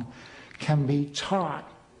wrong can be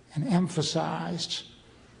taught and emphasized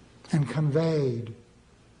and conveyed,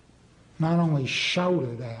 not only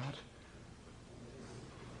shouted at,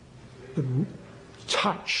 but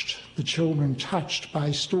touched, the children touched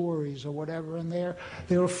by stories or whatever, and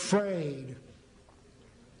they're afraid.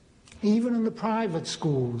 Even in the private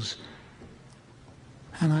schools.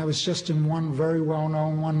 And I was just in one very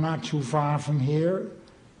well-known one not too far from here.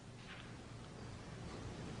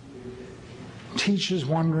 Teachers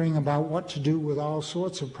wondering about what to do with all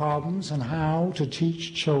sorts of problems and how to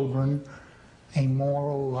teach children a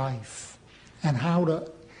moral life and how to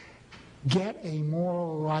get a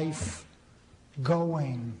moral life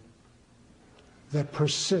going that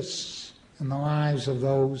persists in the lives of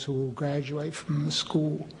those who will graduate from the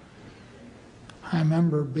school. I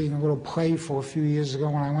remember being a little playful a few years ago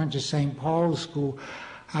when I went to St. Paul's School.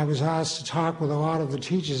 I was asked to talk with a lot of the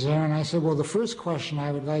teachers there, and I said, well, the first question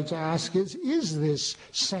I would like to ask is this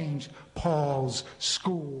St. Paul's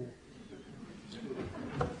School?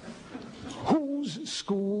 Whose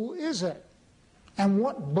school is it? And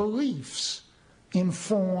what beliefs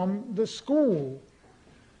inform the school?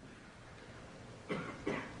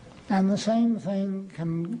 And the same thing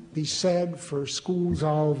can be said for schools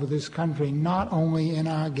all over this country, not only in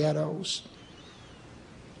our ghettos.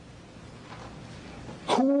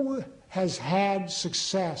 Who has had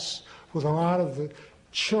success with a lot of the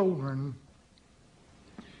children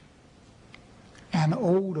and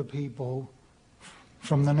older people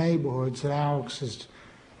from the neighborhoods that Alex has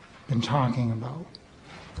been talking about?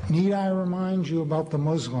 Need I remind you about the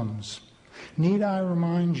Muslims? Need I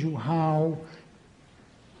remind you how,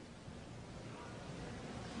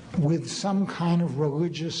 with some kind of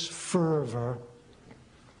religious fervor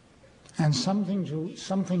and something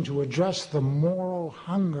to address the moral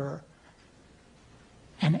hunger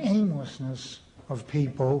and aimlessness of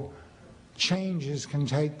people, changes can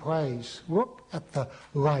take place? Look at the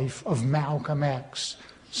life of Malcolm X,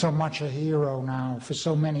 so much a hero now for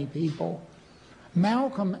so many people.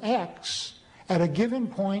 Malcolm X, at a given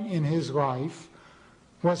point in his life,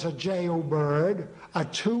 was a jailbird, a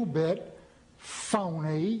two-bit,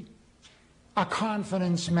 phony, a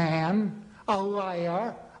confidence man, a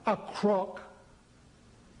liar, a crook.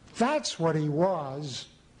 That's what he was.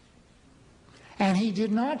 And he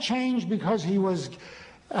did not change because he was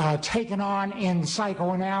taken on in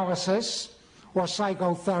psychoanalysis or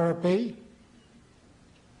psychotherapy.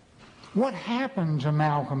 What happened to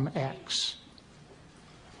Malcolm X?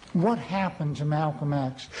 What happened to Malcolm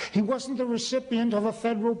X? He wasn't the recipient of a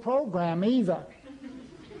federal program either.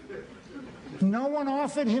 No one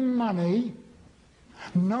offered him money.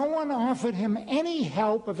 No one offered him any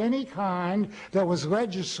help of any kind that was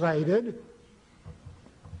legislated.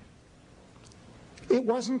 It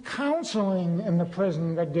wasn't counseling in the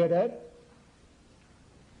prison that did it.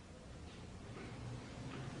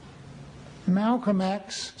 Malcolm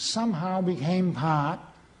X somehow became part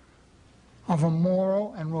of a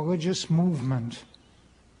moral and religious movement.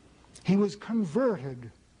 He was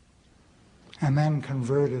converted and then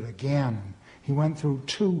converted again. He went through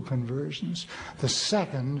 2 conversions. The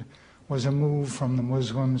second was a move from the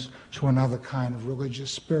Muslims to another kind of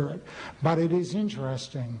religious spirit. But it is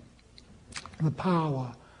interesting, the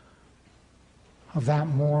power of that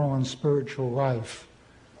moral and spiritual life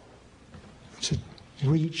to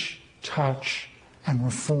reach, touch, and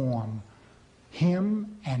reform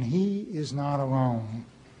him, and he is not alone.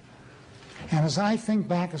 And as I think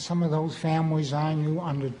back of some of those families I knew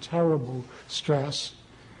under terrible stress,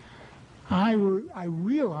 I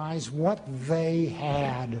realize what they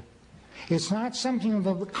had. It's not something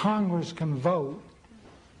that the Congress can vote.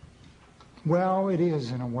 Well, it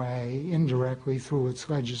is in a way, indirectly through its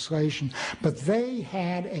legislation, but they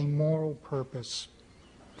had a moral purpose.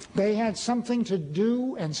 They had something to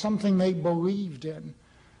do and something they believed in.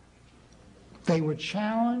 They were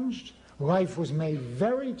challenged. Life was made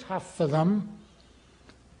very tough for them.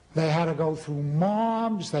 They had to go through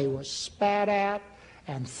mobs. They were spat at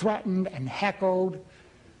and threatened and heckled.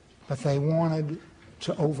 But they wanted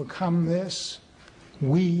to overcome this.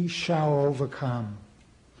 We shall overcome.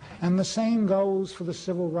 And the same goes for the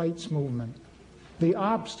civil rights movement. The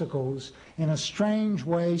obstacles, in a strange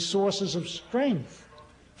way, sources of strength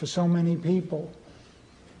for so many people.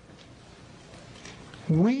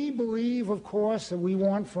 We believe, of course, that we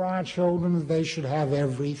want for our children that they should have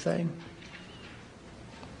everything.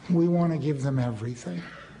 We want to give them everything.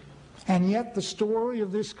 And yet the story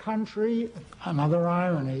of this country, another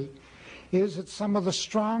irony, is that some of the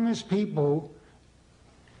strongest people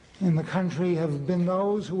in the country have been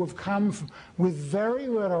those who have come with very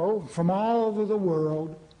little from all over the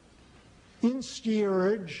world, in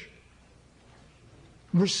steerage,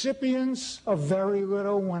 recipients of very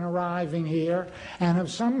little when arriving here, and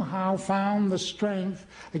have somehow found the strength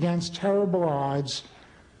against terrible odds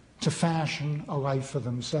to fashion a life for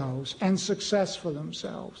themselves and success for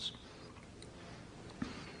themselves.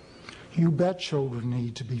 You bet children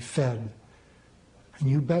need to be fed, and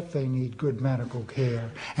you bet they need good medical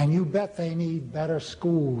care, and you bet they need better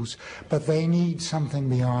schools, but they need something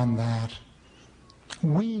beyond that.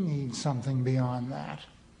 We need something beyond that.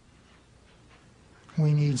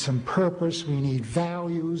 We need some purpose, we need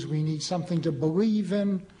values, we need something to believe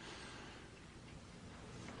in.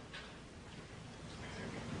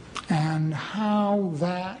 And how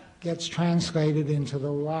that gets translated into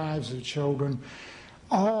the lives of children,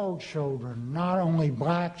 all children, not only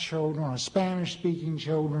black children or Spanish-speaking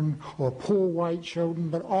children or poor white children,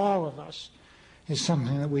 but all of us, is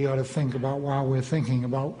something that we ought to think about while we're thinking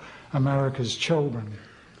about America's children.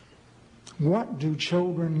 What do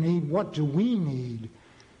children need? What do we need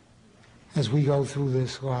as we go through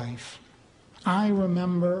this life? I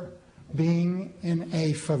remember being in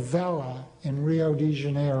a favela in Rio de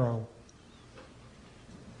Janeiro.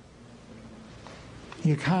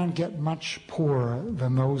 You can't get much poorer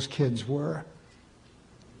than those kids were.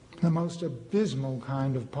 The most abysmal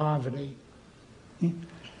kind of poverty.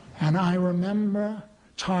 And I remember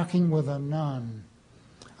talking with a nun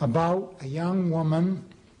about a young woman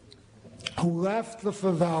who left the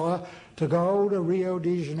favela to go to Rio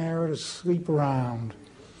de Janeiro to sleep around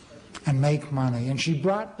and make money. And she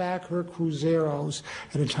brought back her cruzeiros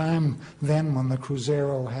at a time then when the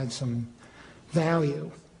cruzeiro had some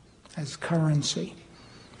value as currency.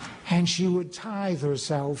 And she would tithe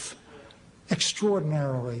herself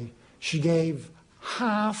extraordinarily. She gave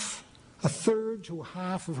a third to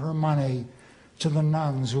half of her money to the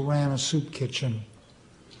nuns who ran a soup kitchen.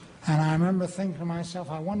 And I remember thinking to myself,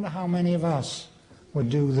 I wonder how many of us would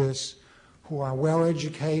do this, who are well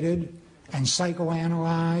educated and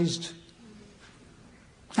psychoanalyzed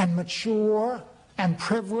and mature and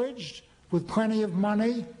privileged with plenty of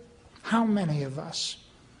money. How many of us?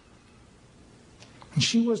 And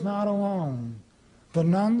she was not alone. The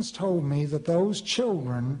nuns told me that those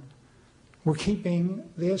children were keeping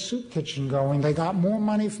their soup kitchen going. They got more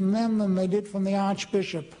money from them than they did from the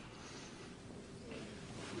Archbishop.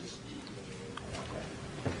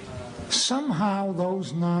 Somehow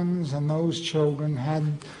those nuns and those children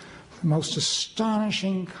had the most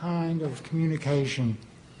astonishing kind of communication.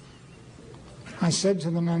 I said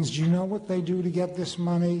to the nuns, do you know what they do to get this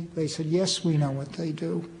money? They said, yes, we know what they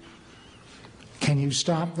do. Can you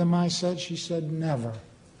stop them, I said? She said, never.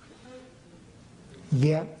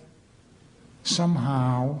 Yet,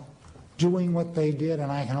 somehow, doing what they did,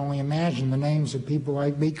 and I can only imagine the names of people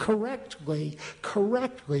like me correctly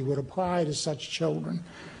would apply to such children.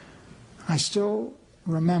 I still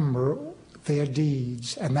remember their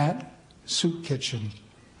deeds and that soup kitchen.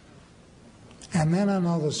 And then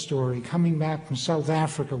another story, coming back from South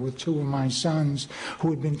Africa with two of my sons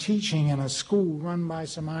who had been teaching in a school run by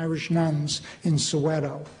some Irish nuns in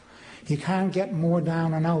Soweto. You can't get more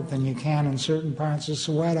down and out than you can in certain parts of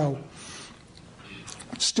Soweto.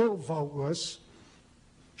 Still voteless,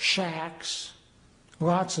 shacks,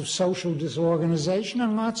 lots of social disorganization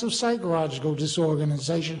and lots of psychological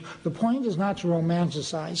disorganization. The point is not to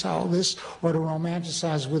romanticize all this or to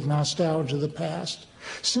romanticize with nostalgia the past,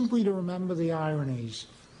 simply to remember the ironies.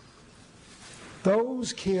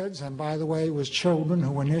 Those kids, and by the way, it was children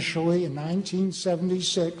who initially in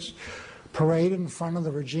 1976 paraded in front of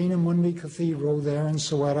the Regina Mundi Cathedral there in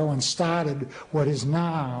Soweto and started what is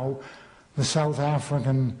now the South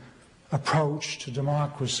African approach to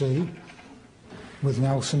democracy with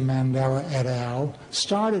Nelson Mandela et al.,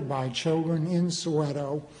 started by children in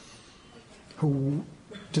Soweto who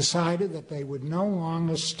decided that they would no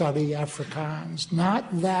longer study Afrikaans,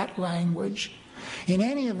 not that language. In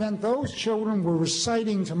any event, those children were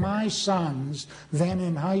reciting to my sons, then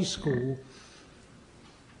in high school,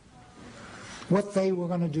 what they were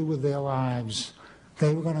going to do with their lives.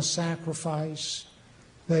 They were going to sacrifice,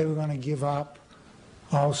 they were going to give up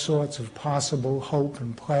all sorts of possible hope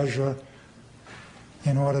and pleasure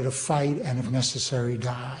in order to fight and, if necessary,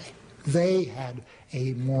 die. They had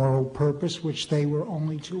a moral purpose which they were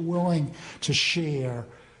only too willing to share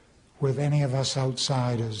with any of us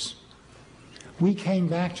outsiders. We came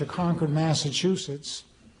back to Concord, Massachusetts,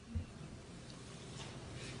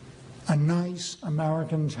 a nice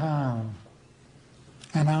American town.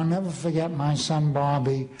 And I'll never forget my son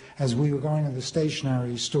Bobby, as we were going to the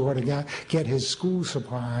stationery store to get his school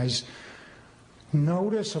supplies,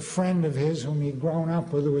 notice a friend of his whom he'd grown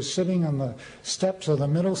up with who was sitting on the steps of the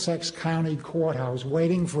Middlesex County Courthouse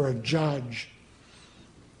waiting for a judge.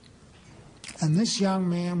 And this young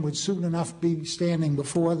man would soon enough be standing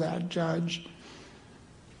before that judge.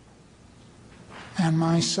 And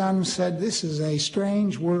my son said, "This is a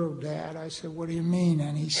strange world, Dad." I said, "What do you mean?"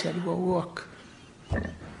 And he said, "Well, look,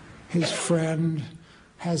 his friend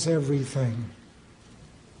has everything.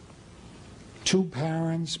 2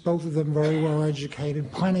 parents, both of them very well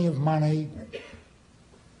educated, plenty of money,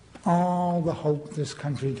 all the hope this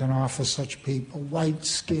country can offer such people, white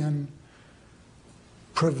skin,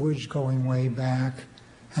 privilege going way back,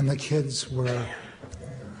 and the kids were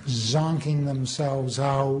zonking themselves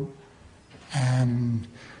out and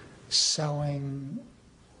selling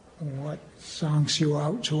what zonks you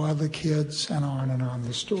out to other kids, and on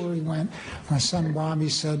the story went. My son Bobby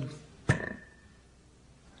said,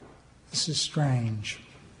 "This is strange."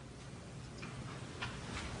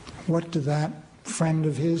 What did that friend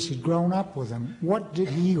of his, he'd grown up with him, what did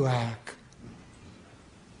he lack?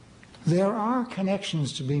 There are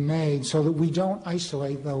connections to be made so that we don't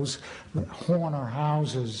isolate those Horner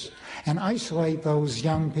houses and isolate those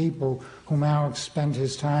young people whom Alex spent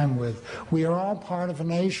his time with. We are all part of a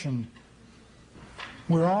nation.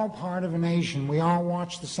 We're all part of a nation. We all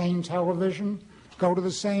watch the same television, go to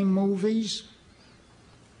the same movies.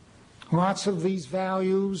 Lots of these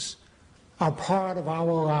values are part of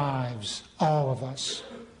our lives, all of us.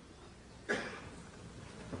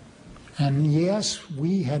 And yes,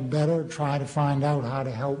 we had better try to find out how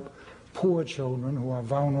to help poor children who are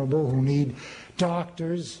vulnerable, who need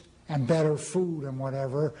doctors and better food and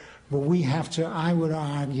whatever. But we have to, I would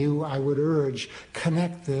argue, I would urge,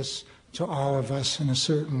 connect this to all of us in a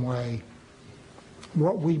certain way.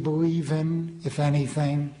 What we believe in, if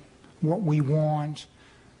anything, what we want,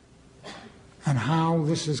 and how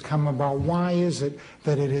this has come about. Why is it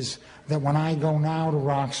that when I go now to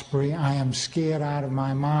Roxbury, I am scared out of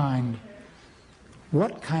my mind?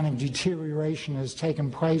 What kind of deterioration has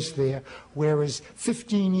taken place there, whereas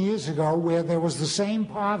 15 years ago, where there was the same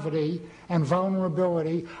poverty and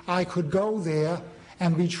vulnerability, I could go there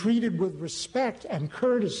and be treated with respect and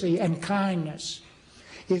courtesy and kindness?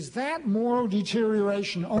 Is that moral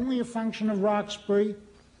deterioration only a function of Roxbury?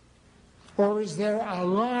 Or is there a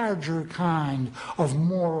larger kind of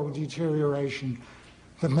moral deterioration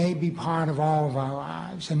that may be part of all of our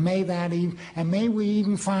lives? And may we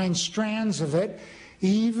even find strands of it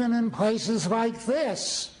even in places like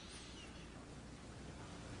this?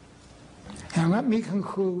 And let me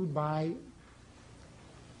conclude by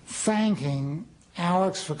thanking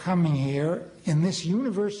Alex for coming here in this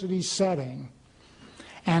university setting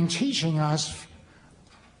and teaching us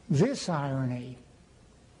this irony,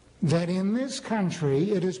 that in this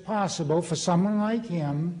country it is possible for someone like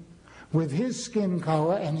him, with his skin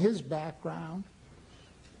color and his background,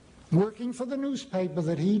 working for the newspaper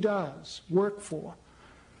that he does work for,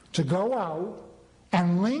 to go out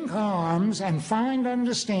and link arms and find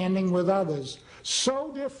understanding with others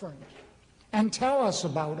so different and tell us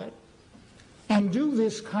about it and do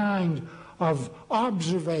this kind of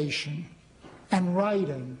observation and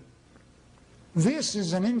writing. This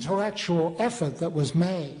is an intellectual effort that was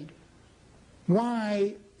made.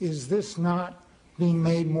 Why is this not being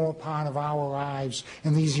made more part of our lives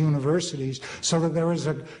in these universities, so that there is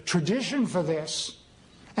a tradition for this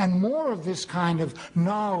and more of this kind of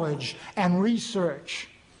knowledge and research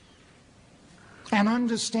and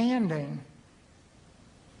understanding?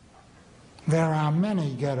 There are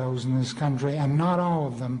many ghettos in this country, and not all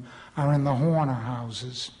of them are in the Horner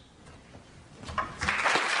houses.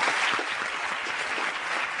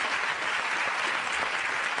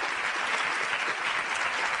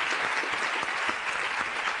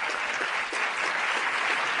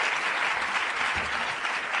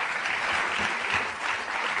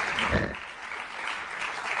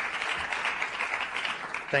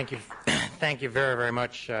 Thank you. Thank you very, very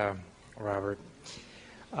much, Robert.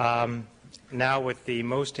 Now with the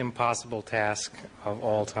most impossible task of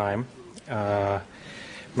all time,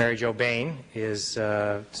 Mary Jo Bain is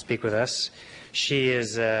speak with us. She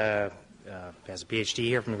is has a PhD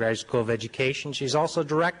here from the Graduate School of Education. She's also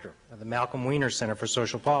director of the Malcolm Weiner Center for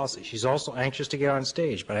Social Policy. She's also anxious to get on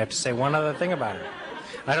stage, but I have to say one other thing about her.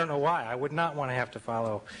 I don't know why. I would not want to have to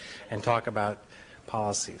follow and talk about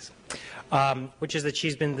policies, which is that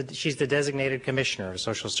she's the designated commissioner of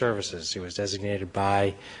social services. She was designated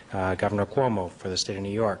by Governor Cuomo for the state of New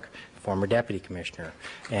York, former deputy commissioner,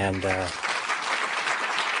 and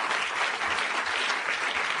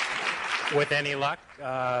with any luck,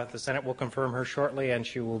 the Senate will confirm her shortly, and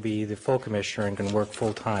she will be the full commissioner and can work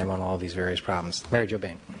full time on all these various problems. Mary Jo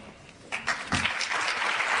Bain.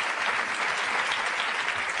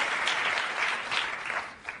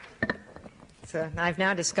 I've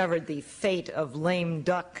now discovered the fate of lame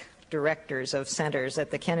duck directors of centers at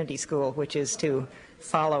the Kennedy School, which is to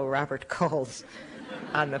follow Robert Coles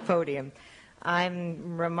on the podium.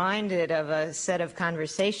 I'm reminded of a set of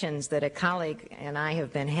conversations that a colleague and I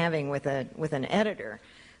have been having with an editor.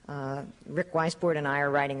 Rick Weisbord and I are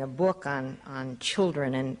writing a book on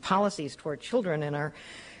children and policies toward children, and our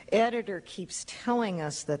editor keeps telling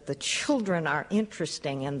us that the children are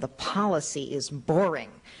interesting and the policy is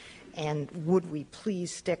boring. And would we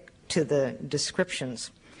please stick to the descriptions?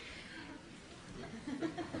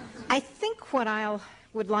 I think what I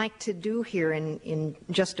would like to do here in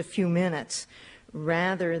just a few minutes,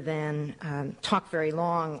 rather than talk very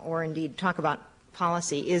long or indeed talk about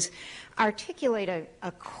policy, is articulate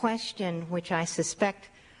a question which I suspect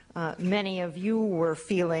many of you were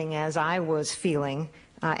feeling as I was feeling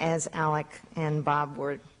as Alec and Bob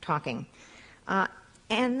were talking.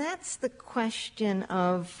 And that's the question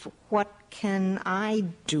of what can I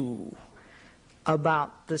do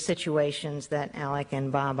about the situations that Alec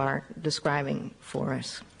and Bob are describing for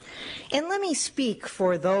us. And let me speak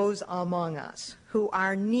for those among us who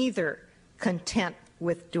are neither content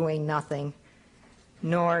with doing nothing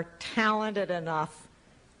nor talented enough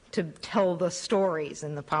to tell the stories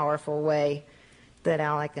in the powerful way that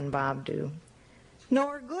Alec and Bob do,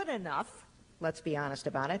 nor good enough, let's be honest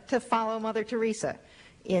about it, to follow Mother Teresa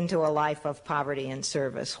into a life of poverty and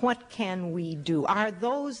service. What can we do? Are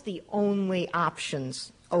those the only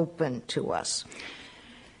options open to us?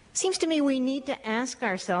 Seems to me we need to ask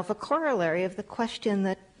ourselves a corollary of the question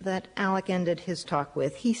that Alec ended his talk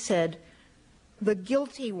with. He said, the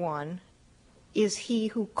guilty one is he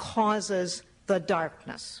who causes the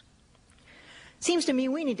darkness. Seems to me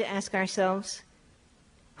we need to ask ourselves,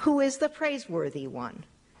 who is the praiseworthy one?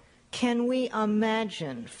 Can we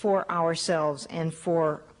imagine for ourselves and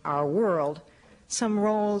for our world some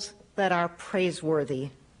roles that are praiseworthy,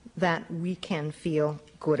 that we can feel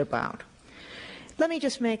good about? Let me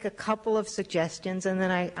just make a couple of suggestions, and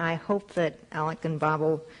then I hope that Alec and Bob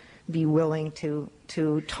will be willing to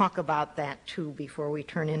talk about that too before we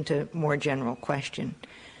turn into more general question.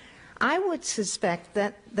 I would suspect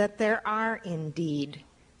that there are indeed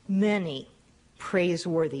many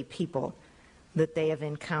praiseworthy people that they have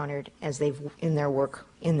encountered as they've in their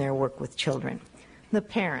work with children. The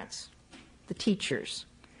parents, the teachers,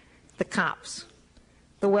 the cops,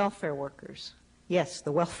 the welfare workers. Yes,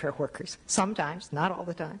 the welfare workers, sometimes, not all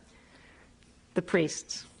the time. The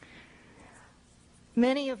priests.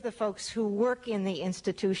 Many of the folks who work in the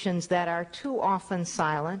institutions that are too often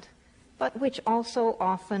silent, but which also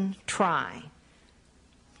often try.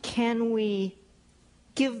 Can we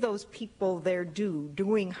give those people their due,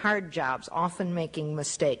 doing hard jobs, often making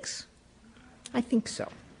mistakes? I think so.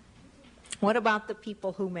 What about the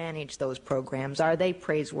people who manage those programs? Are they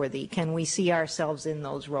praiseworthy? Can we see ourselves in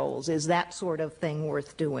those roles? Is that sort of thing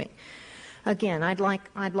worth doing? Again, I'd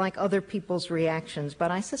like other people's reactions, but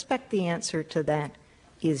I suspect the answer to that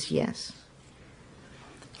is yes.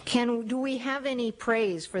 Do we have any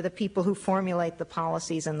praise for the people who formulate the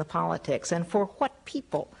policies and the politics? And for what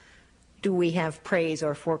people do we have praise,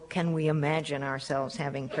 or can we imagine ourselves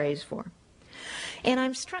having praise for? And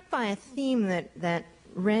I'm struck by a theme that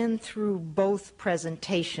ran through both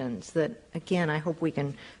presentations that, again, I hope we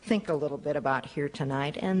can think a little bit about here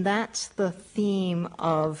tonight, and that's the theme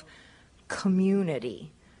of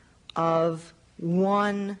community, of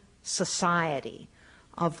one society,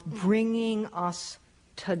 of bringing us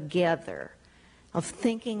together, of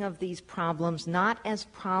thinking of these problems not as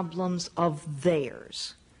problems of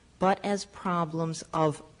theirs, but as problems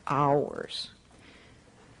of ours.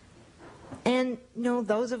 And,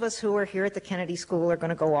 those of us who are here at the Kennedy School are going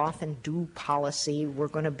to go off and do policy. We're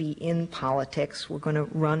going to be in politics. We're going to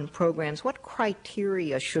run programs. What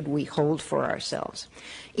criteria should we hold for ourselves?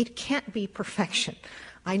 It can't be perfection.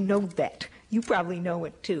 I know that. You probably know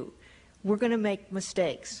it too. We're going to make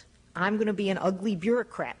mistakes. I'm going to be an ugly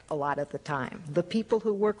bureaucrat a lot of the time. The people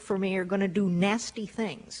who work for me are going to do nasty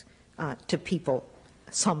things to people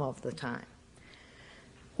some of the time.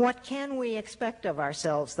 What can we expect of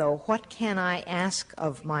ourselves, though? What can I ask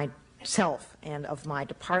of myself and of my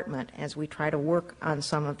department as we try to work on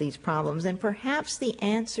some of these problems? And perhaps the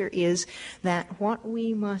answer is that what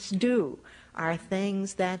we must do are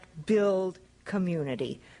things that build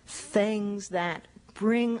community, things that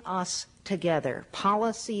bring us together,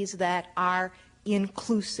 policies that are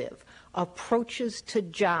inclusive, approaches to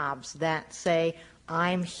jobs that say,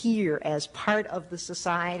 I'm here as part of the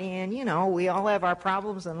society, and, we all have our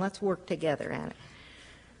problems, and let's work together at it.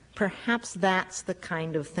 Perhaps that's the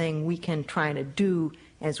kind of thing we can try to do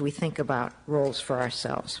as we think about roles for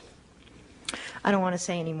ourselves. I don't want to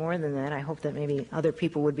say any more than that. I hope that maybe other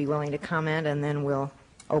people would be willing to comment, and then we'll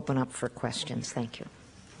open up for questions. Thank you.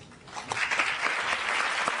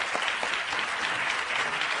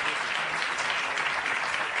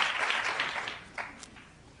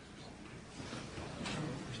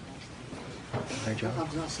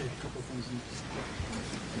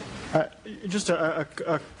 Just a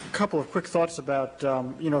couple of quick thoughts about,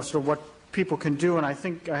 sort of what people can do, and I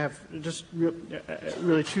think I have just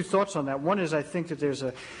really two thoughts on that. One is I think that there's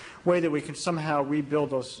a way that we can somehow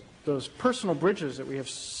rebuild those personal bridges that we have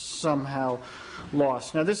somehow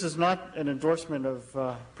lost. Now, this is not an endorsement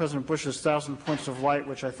of President Bush's 1,000 Points of Light,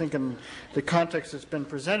 which I think in the context that's been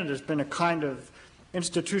presented has been a kind of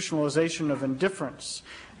institutionalization of indifference.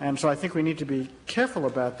 And so I think we need to be careful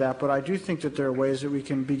about that, but I do think that there are ways that we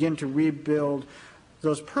can begin to rebuild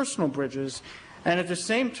those personal bridges, and at the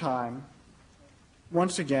same time,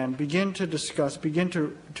 once again, begin to discuss, begin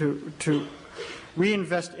to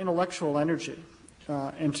reinvest intellectual energy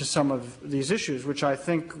into some of these issues, which I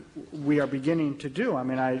think we are beginning to do. I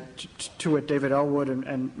mean, to it, David Ellwood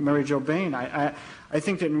and Mary Jo Bain, I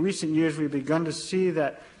think that in recent years we've begun to see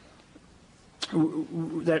that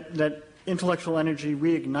intellectual energy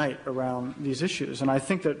reignite around these issues. And I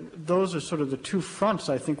think that those are sort of the two fronts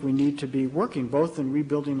I think we need to be working, both in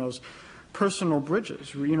rebuilding those personal bridges,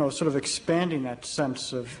 sort of expanding that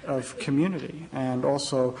sense of community, and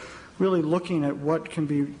also really looking at what can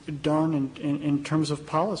be done in terms of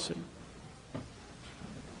policy.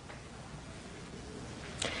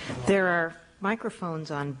 There are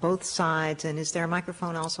microphones on both sides, and is there a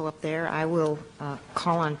microphone also up there? I will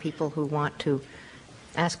call on people who want to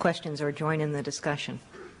ask questions or join in the discussion.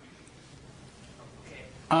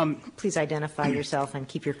 Please identify yourself and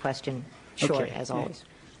keep your question short, Okay. as always.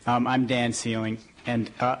 I'm Dan Sealing, and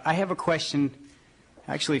I have a question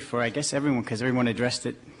actually for, I guess, everyone, because everyone addressed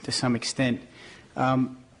it to some extent.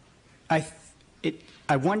 I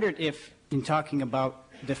wondered if, in talking about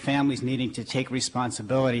the families needing to take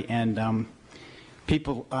responsibility and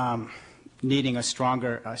people needing a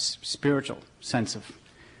stronger spiritual sense of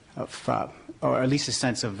or at least a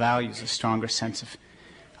sense of values, a stronger sense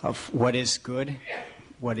of what is good,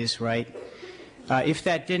 what is right, if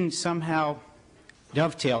that didn't somehow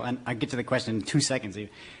dovetail, and I'll get to the question in 2 seconds,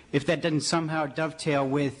 if that didn't somehow dovetail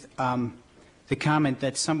with the comment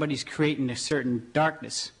that somebody's creating a certain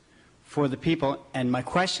darkness for the people. And my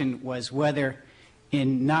question was whether,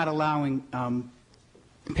 in not allowing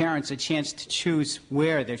parents a chance to choose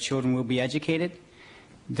where their children will be educated,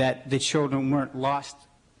 that the children weren't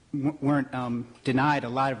denied a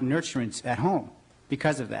lot of nurturance at home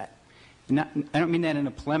because of that. I don't mean that in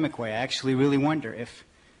a polemic way. I actually really wonder if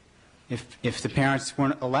the parents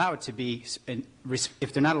weren't allowed to be,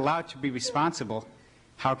 if they're not allowed to be responsible,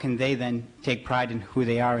 how can they then take pride in who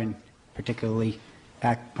they are and particularly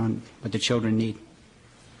act on what the children need?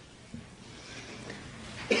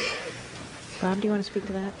 Bob, do you want to speak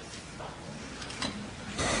to that?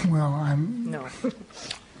 Well, No.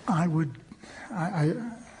 I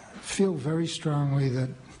feel very strongly that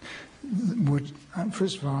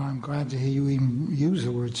first of all, I'm glad to hear you even use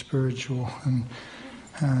the word spiritual and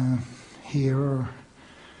here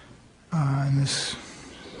in this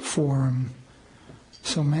forum.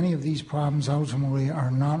 So many of these problems ultimately are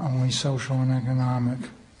not only social and economic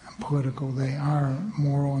and political, they are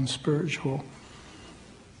moral and spiritual.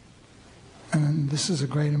 And this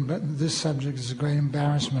subject is a great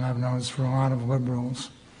embarrassment, I've noticed, for a lot of liberals.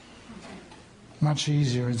 Much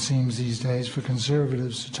easier, it seems these days, for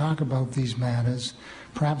conservatives to talk about these matters.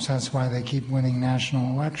 Perhaps that's why they keep winning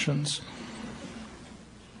national elections.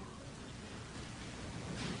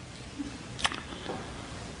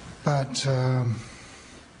 But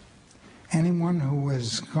anyone who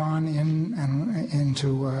has gone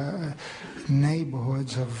into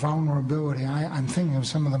neighborhoods of vulnerability, I'm thinking of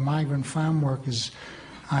some of the migrant farm workers.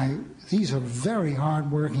 These are very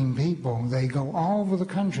hard-working people. They go all over the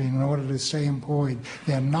country in order to stay employed.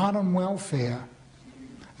 They're not on welfare.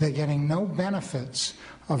 They're getting no benefits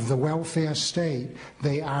of the welfare state.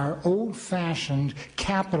 They are old-fashioned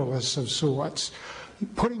capitalists of sorts,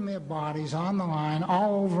 putting their bodies on the line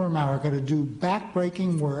all over America to do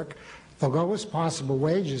back-breaking work, the lowest possible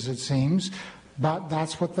wages, it seems, but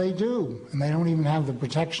that's what they do. And they don't even have the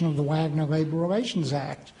protection of the Wagner Labor Relations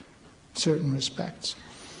Act in certain respects.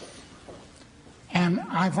 And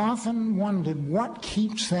I've often wondered what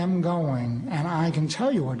keeps them going, and I can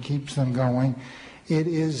tell you what keeps them going. It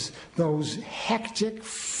is those hectic,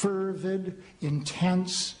 fervid,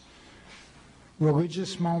 intense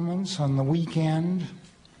religious moments on the weekend.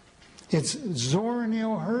 It's Zora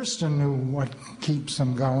Neale Hurston knew what keeps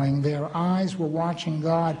them going. Their eyes were watching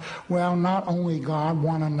God. Well, not only God,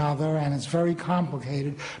 one another, and it's very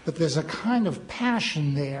complicated, but there's a kind of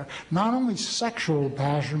passion there, not only sexual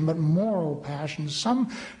passion, but moral passion,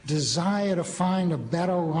 some desire to find a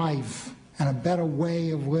better life and a better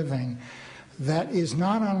way of living that is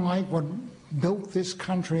not unlike what built this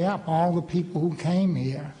country up, all the people who came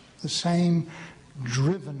here, the same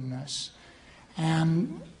drivenness.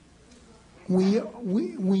 And we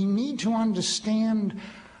need to understand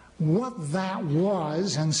what that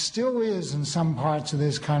was and still is in some parts of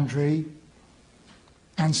this country,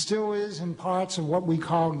 and still is in parts of what we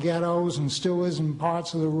call ghettos, and still is in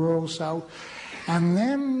parts of the rural South. And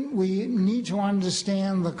then we need to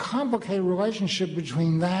understand the complicated relationship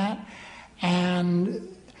between that and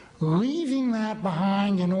leaving that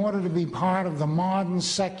behind in order to be part of the modern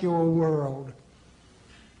secular world,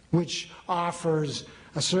 which offers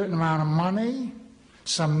a certain amount of money,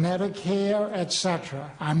 some Medicare,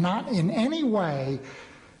 etc. I'm not in any way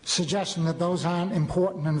suggesting that those aren't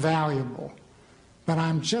important and valuable, but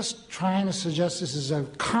I'm just trying to suggest this is a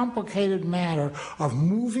complicated matter of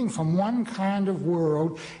moving from one kind of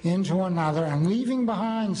world into another and leaving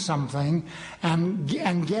behind something and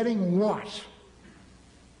getting what?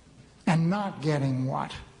 and not getting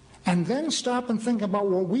what. And then stop and think about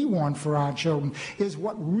what we want for our children. Is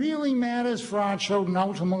what really matters for our children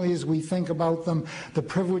ultimately as we think about them, the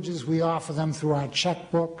privileges we offer them through our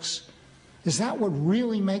checkbooks? Is that what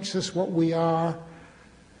really makes us what we are?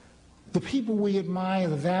 The people we admire,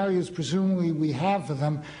 the values presumably we have for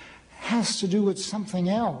them, has to do with something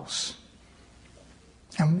else.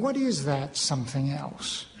 And what is that something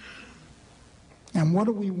else? And what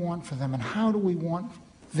do we want for them, and how do we want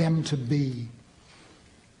them to be?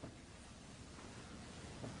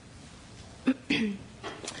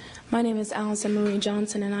 My name is Allison Marie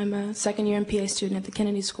Johnson, and I'm a second-year MPA student at the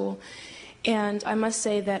Kennedy School. And I must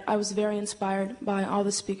say that I was very inspired by all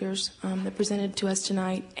the speakers that presented to us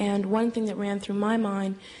tonight. And one thing that ran through my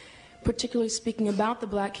mind, particularly speaking about the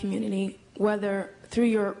black community, whether through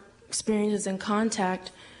your experiences and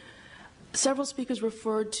contact, several speakers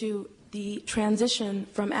referred to the transition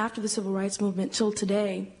from after the Civil Rights Movement till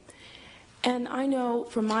today. And I know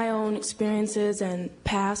from my own experiences and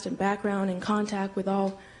past and background and contact with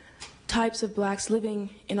all types of blacks living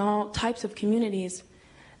in all types of communities,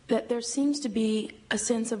 that there seems to be a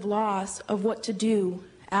sense of loss of what to do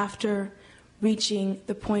after reaching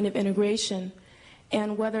the point of integration,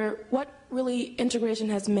 and what really integration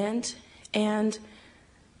has meant. And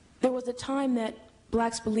there was a time that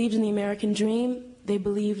blacks believed in the American dream. They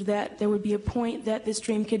believed that there would be a point that this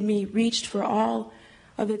dream could be reached for all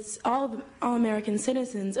American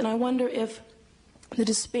citizens. And I wonder if the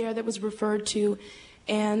despair that was referred to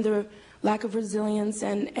and the lack of resilience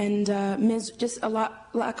and just a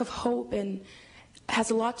lack of hope and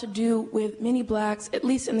has a lot to do with many blacks, at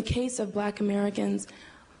least in the case of black Americans,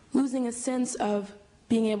 losing a sense of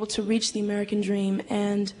being able to reach the American dream.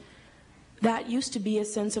 And that used to be a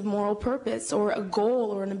sense of moral purpose or a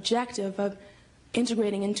goal or an objective of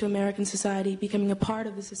integrating into American society, becoming a part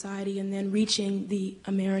of the society, and then reaching the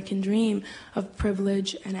American dream of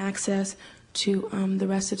privilege and access to the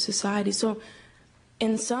rest of society. So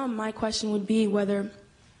in sum, my question would be whether,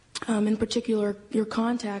 in particular, your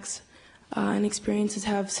contacts and experiences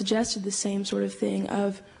have suggested the same sort of thing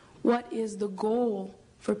of what is the goal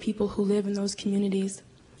for people who live in those communities?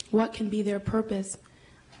 What can be their purpose?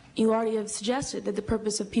 You already have suggested that the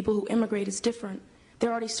purpose of people who immigrate is different.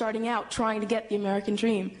 They're already starting out trying to get the American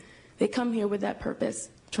dream. They come here with that purpose,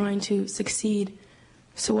 trying to succeed.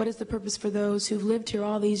 So what is the purpose for those who've lived here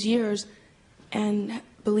all these years and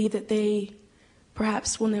believe that they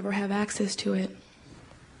perhaps will never have access to it?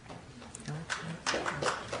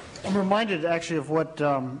 I'm reminded actually of what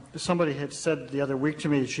somebody had said the other week to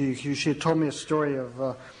me. She had told me a story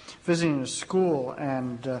of visiting a school,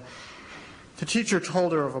 and the teacher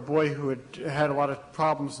told her of a boy who had a lot of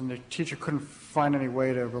problems, and the teacher couldn't find any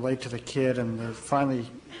way to relate to the kid, and finally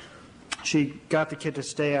she got the kid to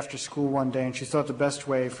stay after school one day, and she thought the best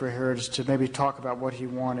way for her is to maybe talk about what he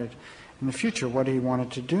wanted in the future, what he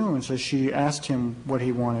wanted to do. And so she asked him what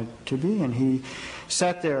he wanted to be, and he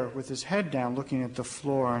sat there with his head down looking at the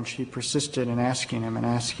floor, and she persisted in asking him and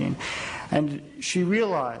asking. And she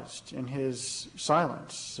realized in his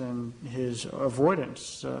silence and his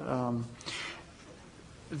avoidance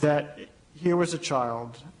that here was a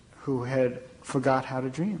child who had forgot how to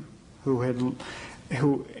dream, who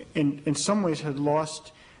in some ways had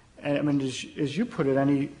lost, I mean, as you put it,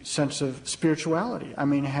 any sense of spirituality. I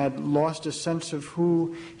mean, had lost a sense of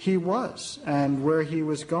who he was and where he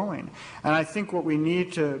was going. And I think what we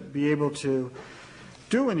need to be able to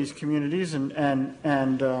do in these communities, and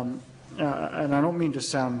I don't mean to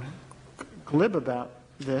sound glib about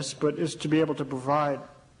this, but is to be able to provide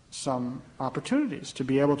some opportunities, to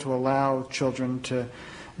be able to allow children to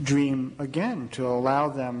dream again, to allow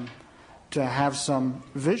them to have some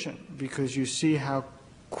vision, because you see how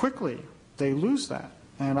quickly they lose that.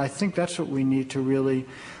 And I think that's what we need to really,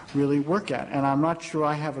 really work at. And I'm not sure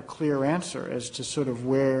I have a clear answer as to sort of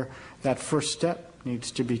where that first step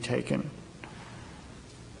needs to be taken.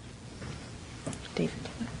 David.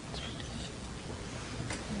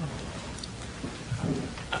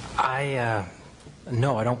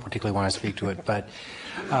 No, I don't particularly want to speak to it, but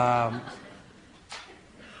I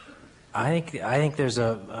think there's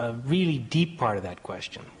a really deep part of that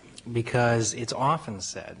question, because it's often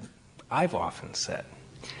said, I've often said,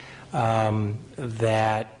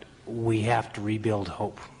 that we have to rebuild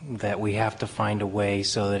hope, that we have to find a way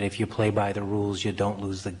so that if you play by the rules, you don't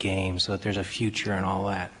lose the game, so that there's a future and all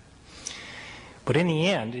that. But in the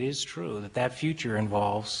end, it is true that that future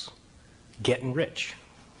involves getting rich,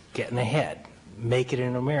 getting ahead, make it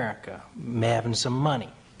in America, having some money,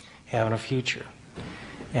 having a future.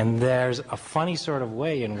 And there's a funny sort of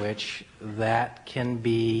way in which that can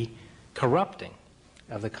be corrupting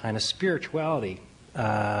of the kind of spirituality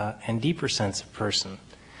and deeper sense of person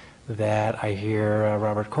that I hear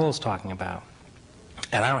Robert Coles talking about.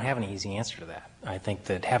 And I don't have any easy answer to that. I think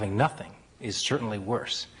that having nothing is certainly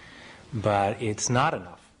worse, but it's not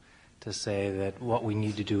enough to say that what we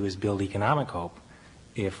need to do is build economic hope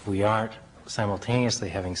if we aren't simultaneously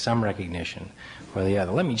having some recognition for the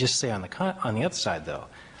other. Let me just say on the other side, though,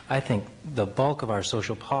 I think the bulk of our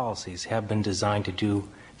social policies have been designed to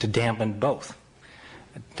dampen both,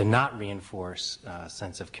 to not reinforce a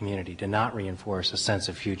sense of community, to not reinforce a sense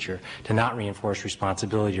of future, to not reinforce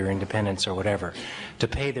responsibility or independence or whatever, to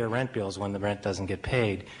pay their rent bills when the rent doesn't get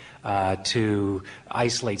paid, to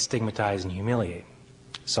isolate, stigmatize, and humiliate.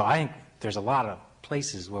 So I think there's a lot of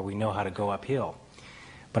places where we know how to go uphill.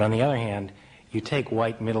 But on the other hand, you take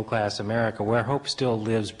white middle-class America, where hope still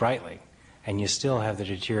lives brightly, and you still have the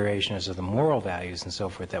deterioration of the moral values and so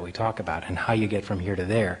forth that we talk about, and how you get from here to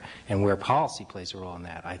there, and where policy plays a role in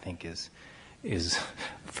that, I think is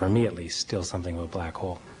for me at least, still something of a black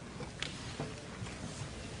hole.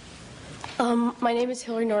 My name is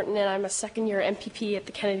Hillary Norton, and I'm a second-year MPP at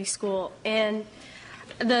the Kennedy School. And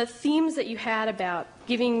the themes that you had about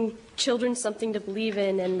giving children something to believe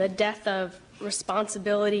in and the death of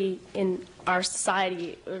responsibility in our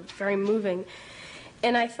society are very moving.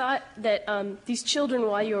 And I thought that these children,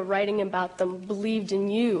 while you were writing about them, believed in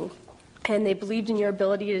you, and they believed in your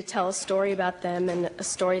ability to tell a story about them, and a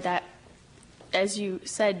story that, as you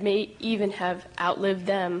said, may even have outlived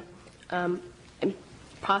them,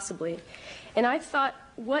 possibly. And I thought,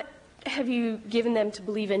 what have you given them to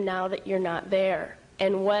believe in now that you're not there?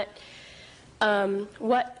 And what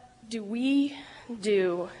do we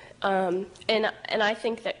do? And I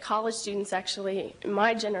think that college students, actually, in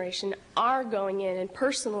my generation, are going in and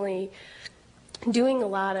personally doing a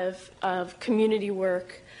lot of community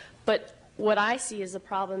work. But what I see as a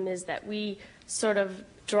problem is that we sort of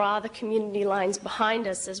draw the community lines behind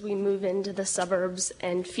us as we move into the suburbs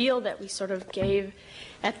and feel that we sort of gave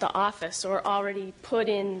at the office or already put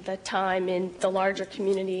in the time in the larger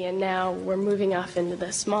community, and now we're moving off into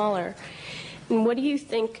the smaller. And what do you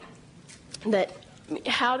think that,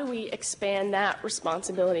 how do we expand that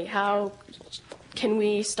responsibility? How can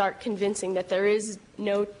we start convincing that there is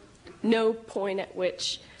no point at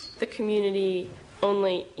which the community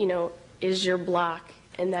only, is your block,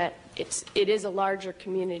 and that it is a larger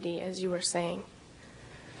community, as you were saying?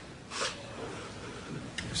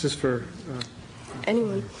 This is for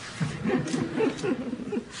anyone.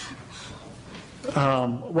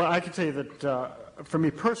 Well, I can tell you that for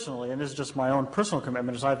me personally, and this is just my own personal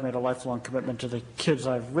commitment, is I've made a lifelong commitment to the kids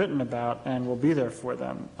I've written about and will be there for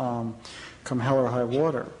them, come hell or high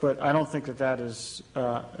water. But I don't think that is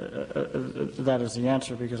the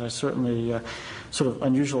answer, because I certainly sort of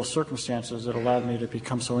unusual circumstances that allowed me to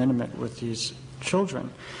become so intimate with these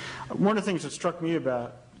children. One of the things that struck me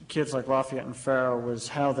about kids like Lafayette and Farrow was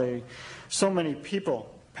how so many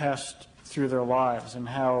people passed through their lives, and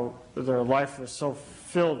how their life was so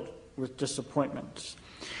filled with disappointments.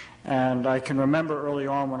 And I can remember early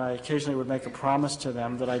on when I occasionally would make a promise to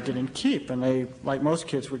them that I didn't keep, and they, like most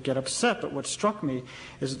kids, would get upset. But what struck me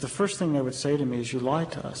is that the first thing they would say to me is, "You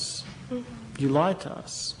lied to us. You lied to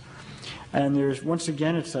us." And there's, once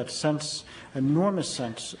again, it's that sense, enormous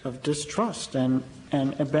sense of distrust and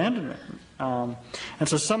abandonment. And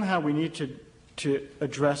so somehow we need to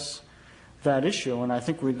address that issue, and I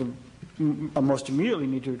think we most immediately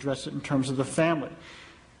need to address it in terms of the family.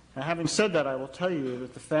 Now, having said that, I will tell you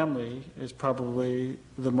that the family is probably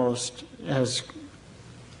has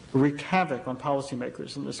wreaked havoc on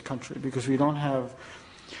policymakers in this country, because we don't have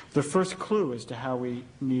the first clue as to how we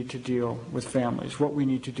need to deal with families, what we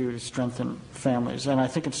need to do to strengthen families. And I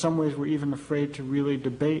think in some ways we're even afraid to really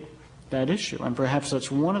debate that issue. And perhaps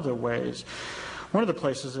that's one of the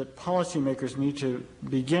places that policymakers need to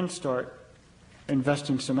start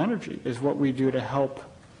investing some energy, is what we do to help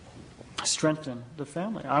strengthen the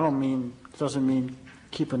family. Doesn't mean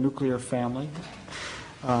keep a nuclear family,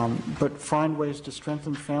 but find ways to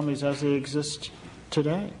strengthen families as they exist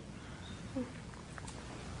today.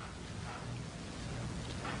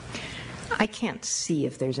 I can't see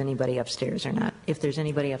if there's anybody upstairs or not. If there's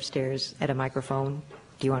anybody upstairs at a microphone,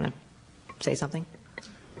 do you want to say something?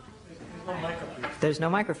 There's no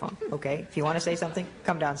microphone. Okay. If you want to say something,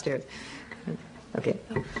 come downstairs. Okay.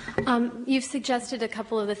 You've suggested a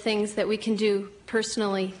couple of the things that we can do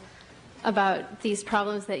personally about these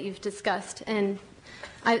problems that you've discussed. And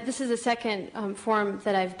this is the second forum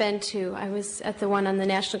that I've been to. I was at the one on the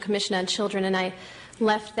National Commission on Children, and I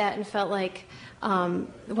left that and felt like,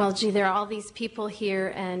 well, gee, there are all these people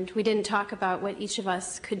here, and we didn't talk about what each of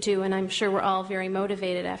us could do, and I'm sure we're all very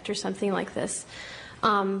motivated after something like this.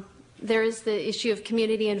 there is the issue of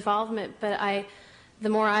community involvement, but the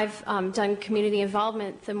more I've done community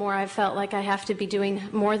involvement, the more I've felt like I have to be doing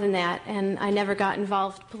more than that. And I never got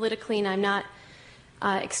involved politically, and I'm not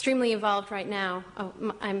extremely involved right now.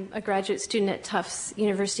 I'm a graduate student at Tufts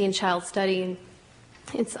University in Child Study, and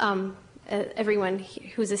it's everyone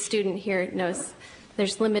who's a student here knows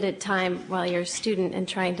there's limited time while you're a student and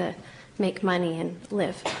trying to make money and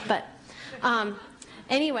live. But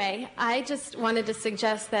anyway, I just wanted to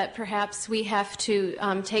suggest that perhaps we have to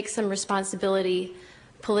take some responsibility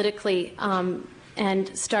politically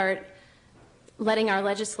and start letting our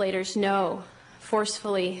legislators know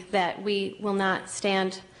forcefully that we will not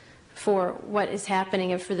stand for what is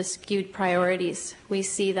happening and for the skewed priorities. We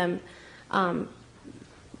see them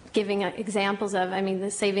giving examples of,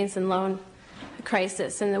 the savings and loan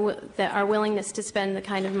crisis, and our willingness to spend the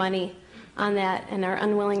kind of money on that and our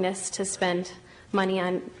unwillingness to spend money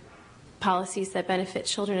on policies that benefit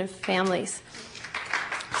children and families.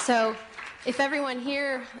 So if everyone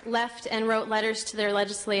here left and wrote letters to their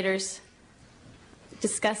legislators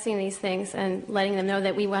discussing these things and letting them know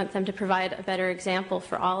that we want them to provide a better example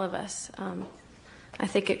for all of us, I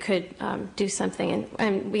think it could do something,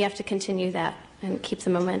 and we have to continue that and keep the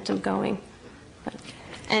momentum going.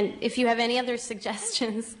 And if you have any other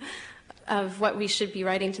suggestions of what we should be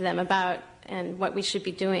writing to them about and what we should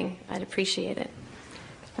be doing, I'd appreciate it.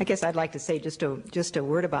 I guess I'd like to say just a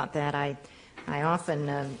word about that. I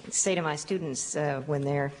often say to my students when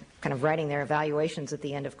they're kind of writing their evaluations at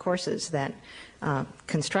the end of courses that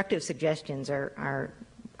constructive suggestions are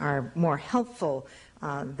more helpful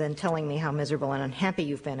than telling me how miserable and unhappy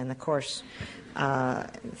you've been in the course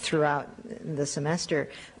throughout the semester.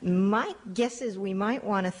 My guess is we might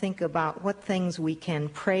want to think about what things we can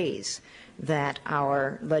praise that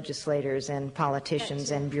our legislators and politicians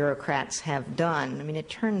and bureaucrats have done. It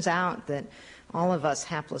turns out that all of us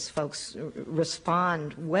hapless folks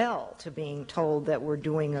respond well to being told that we're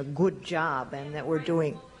doing a good job and that we're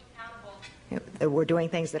doing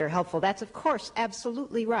things that are helpful. That's, of course,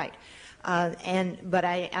 absolutely right. But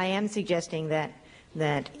I am suggesting that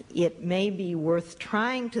it may be worth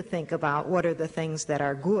trying to think about what are the things that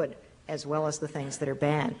are good as well as the things that are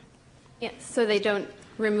bad. Yes, so they don't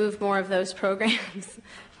remove more of those programs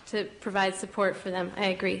to provide support for them. I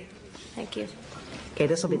agree. Thank you. Okay,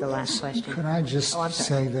 this will be the last question. Could I just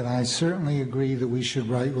say that I certainly agree that we should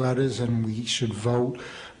write letters and we should vote,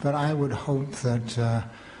 but I would hope that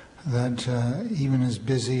even as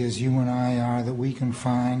busy as you and I are, that we can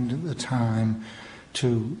find the time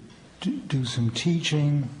to do some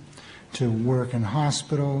teaching, to work in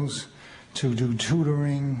hospitals, to do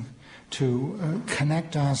tutoring, to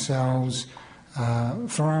connect ourselves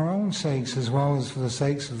for our own sakes as well as for the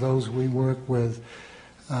sakes of those we work with,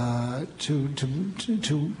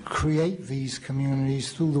 to create these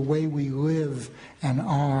communities through the way we live and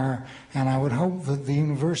are. And I would hope that the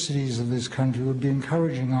universities of this country would be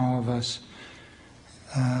encouraging all of us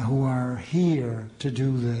who are here to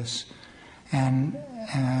do this and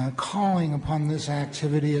calling upon this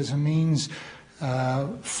activity as a means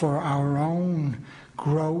for our own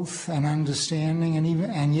growth and understanding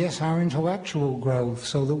and yes, our intellectual growth,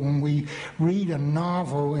 so that when we read a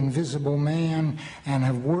novel, Invisible Man, and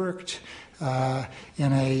have worked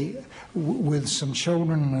with some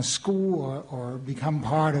children in a school or become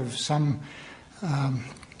part of some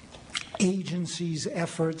agency's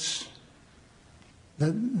efforts,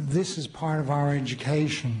 that this is part of our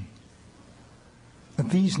education. That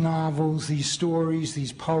these novels, these stories,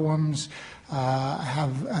 these poems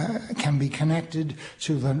can be connected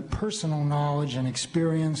to the personal knowledge and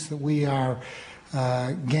experience that we are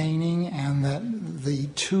gaining, and that the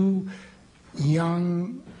two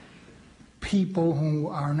young people who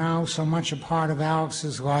are now so much a part of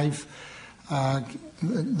Alex's life,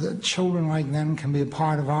 the children like them can be a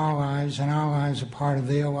part of our lives, and our lives are part of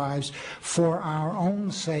their lives, for our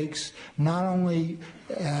own sakes, not only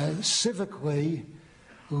civically,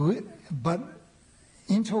 but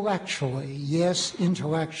intellectually. Yes,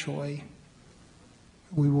 intellectually.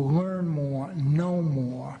 We will learn more, know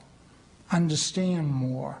more, understand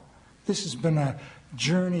more. This has been a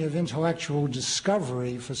journey of intellectual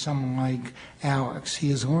discovery for someone like Alex. He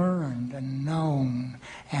has learned and known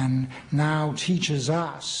and now teaches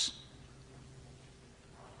us.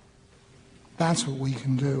 That's what we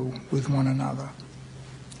can do with one another.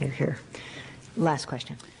 Hear, hear. Last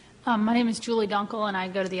question. My name is Julie Dunkel, and I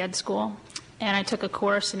go to the Ed School. And I took a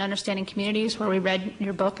course in Understanding Communities where we read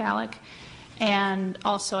your book, Alec. And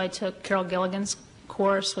also I took Carol Gilligan's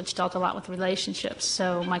course, which dealt a lot with relationships.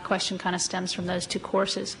 So my question kind of stems from those two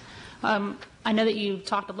courses. I know that you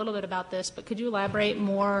talked a little bit about this, but could you elaborate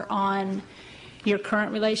more on your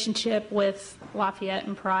current relationship with Lafayette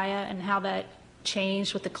and Pariah and how that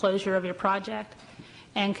changed with the closure of your project?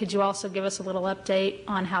 And could you also give us a little update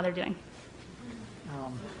on how they're doing?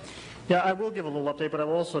 Yeah, I will give a little update, but I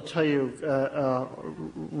will also tell you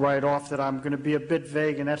right off that I'm going to be a bit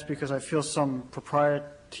vague, and that's because I feel some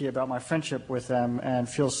propriety about my friendship with them and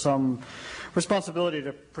feel some responsibility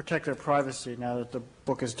to protect their privacy now that the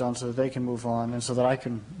book is done so that they can move on and so that I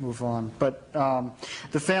can move on. But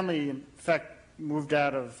the family, in fact, moved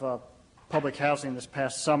out of public housing this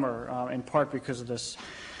past summer in part because of this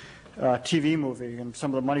TV movie and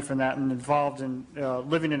some of the money from that, and involved in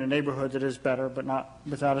living in a neighborhood that is better but not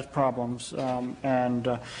without its problems, and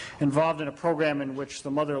involved in a program in which the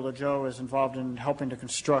mother, LaJoe, is involved in helping to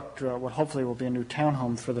construct what hopefully will be a new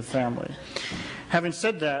townhome for the family. Having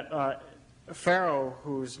said that, Pharaoh,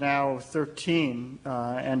 who's now 13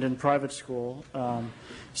 and in private school,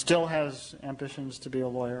 still has ambitions to be a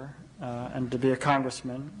lawyer and to be a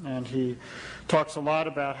congressman, and he talks a lot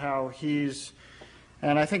about how he's,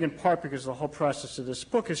 and I think in part because the whole process of this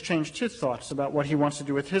book has changed his thoughts about what he wants to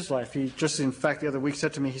do with his life. He just, in fact, the other week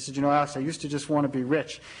said to me, he said, you know, Alex, I used to just want to be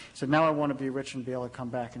rich. He said, now I want to be rich and be able to come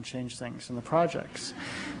back and change things in the projects.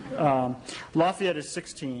 Lafayette is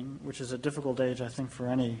 16, which is a difficult age, I think, for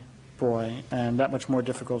any boy, and that much more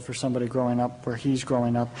difficult for somebody growing up where he's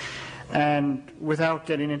growing up. And without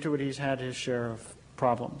getting into it, he's had his share of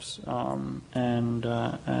problems. And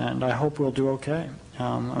I hope we'll do okay.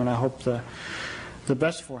 And I hope the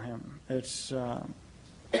best for him. It's, I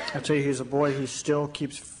tell you, he's a boy who still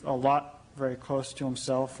keeps a lot very close to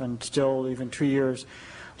himself, and still, even 2 years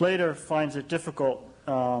later, finds it difficult,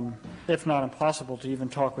 if not impossible, to even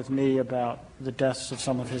talk with me about the deaths of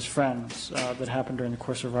some of his friends that happened during the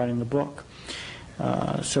course of writing the book.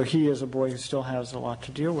 So he is a boy who still has a lot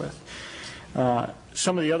to deal with.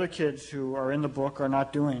 Some of the other kids who are in the book are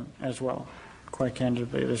not doing as well, quite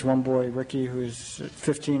candidly. There's one boy, Ricky, who's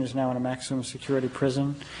 15, is now in a maximum security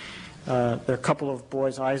prison. There are a couple of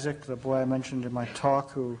boys, Isaac, the boy I mentioned in my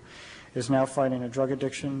talk, who is now fighting a drug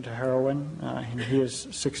addiction to heroin. He is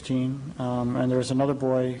 16. And there's another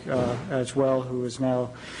boy as well who is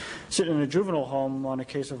now sitting in a juvenile home on a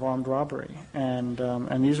case of armed robbery. And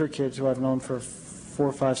these are kids who I've known for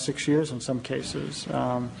 4, 5, 6 years in some cases.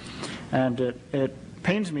 And it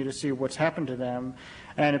pains me to see what's happened to them.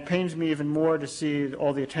 And it pains me even more to see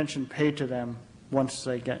all the attention paid to them once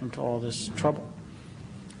they get into all this trouble,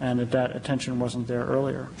 and that attention wasn't there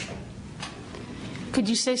earlier. Could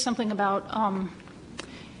you say something about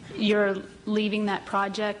your leaving that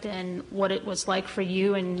project and what it was like for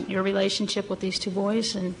you and your relationship with these two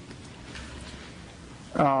boys? And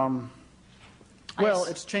well,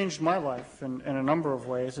 it's changed my life in a number of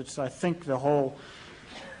ways. It's, I think,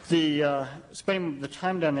 spending the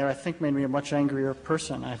time down there, I think, made me a much angrier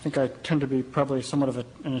person. I think I tend to be probably somewhat of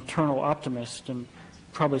an eternal optimist, and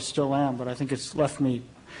probably still am, but I think it's left me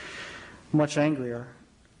much angrier.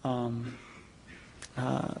 And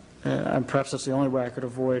perhaps that's the only way I could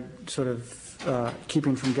avoid sort of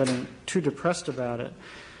keeping from getting too depressed about it.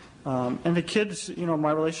 And the kids, you know,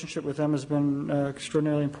 my relationship with them has been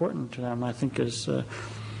extraordinarily important to them. I think, as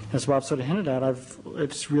Bob sort of hinted at,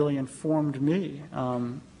 it's really informed me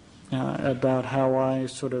about how I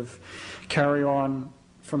sort of carry on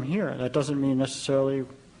from here. That doesn't mean necessarily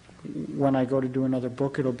when I go to do another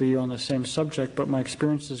book it'll be on the same subject, but my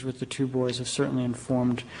experiences with the two boys have certainly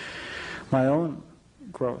informed my own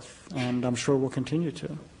growth, and I'm sure will continue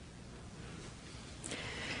to.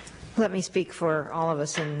 Let me speak for all of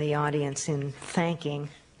us in the audience in thanking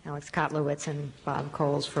Alex Kotlowitz and Bob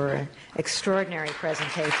Coles for an extraordinary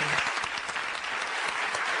presentation.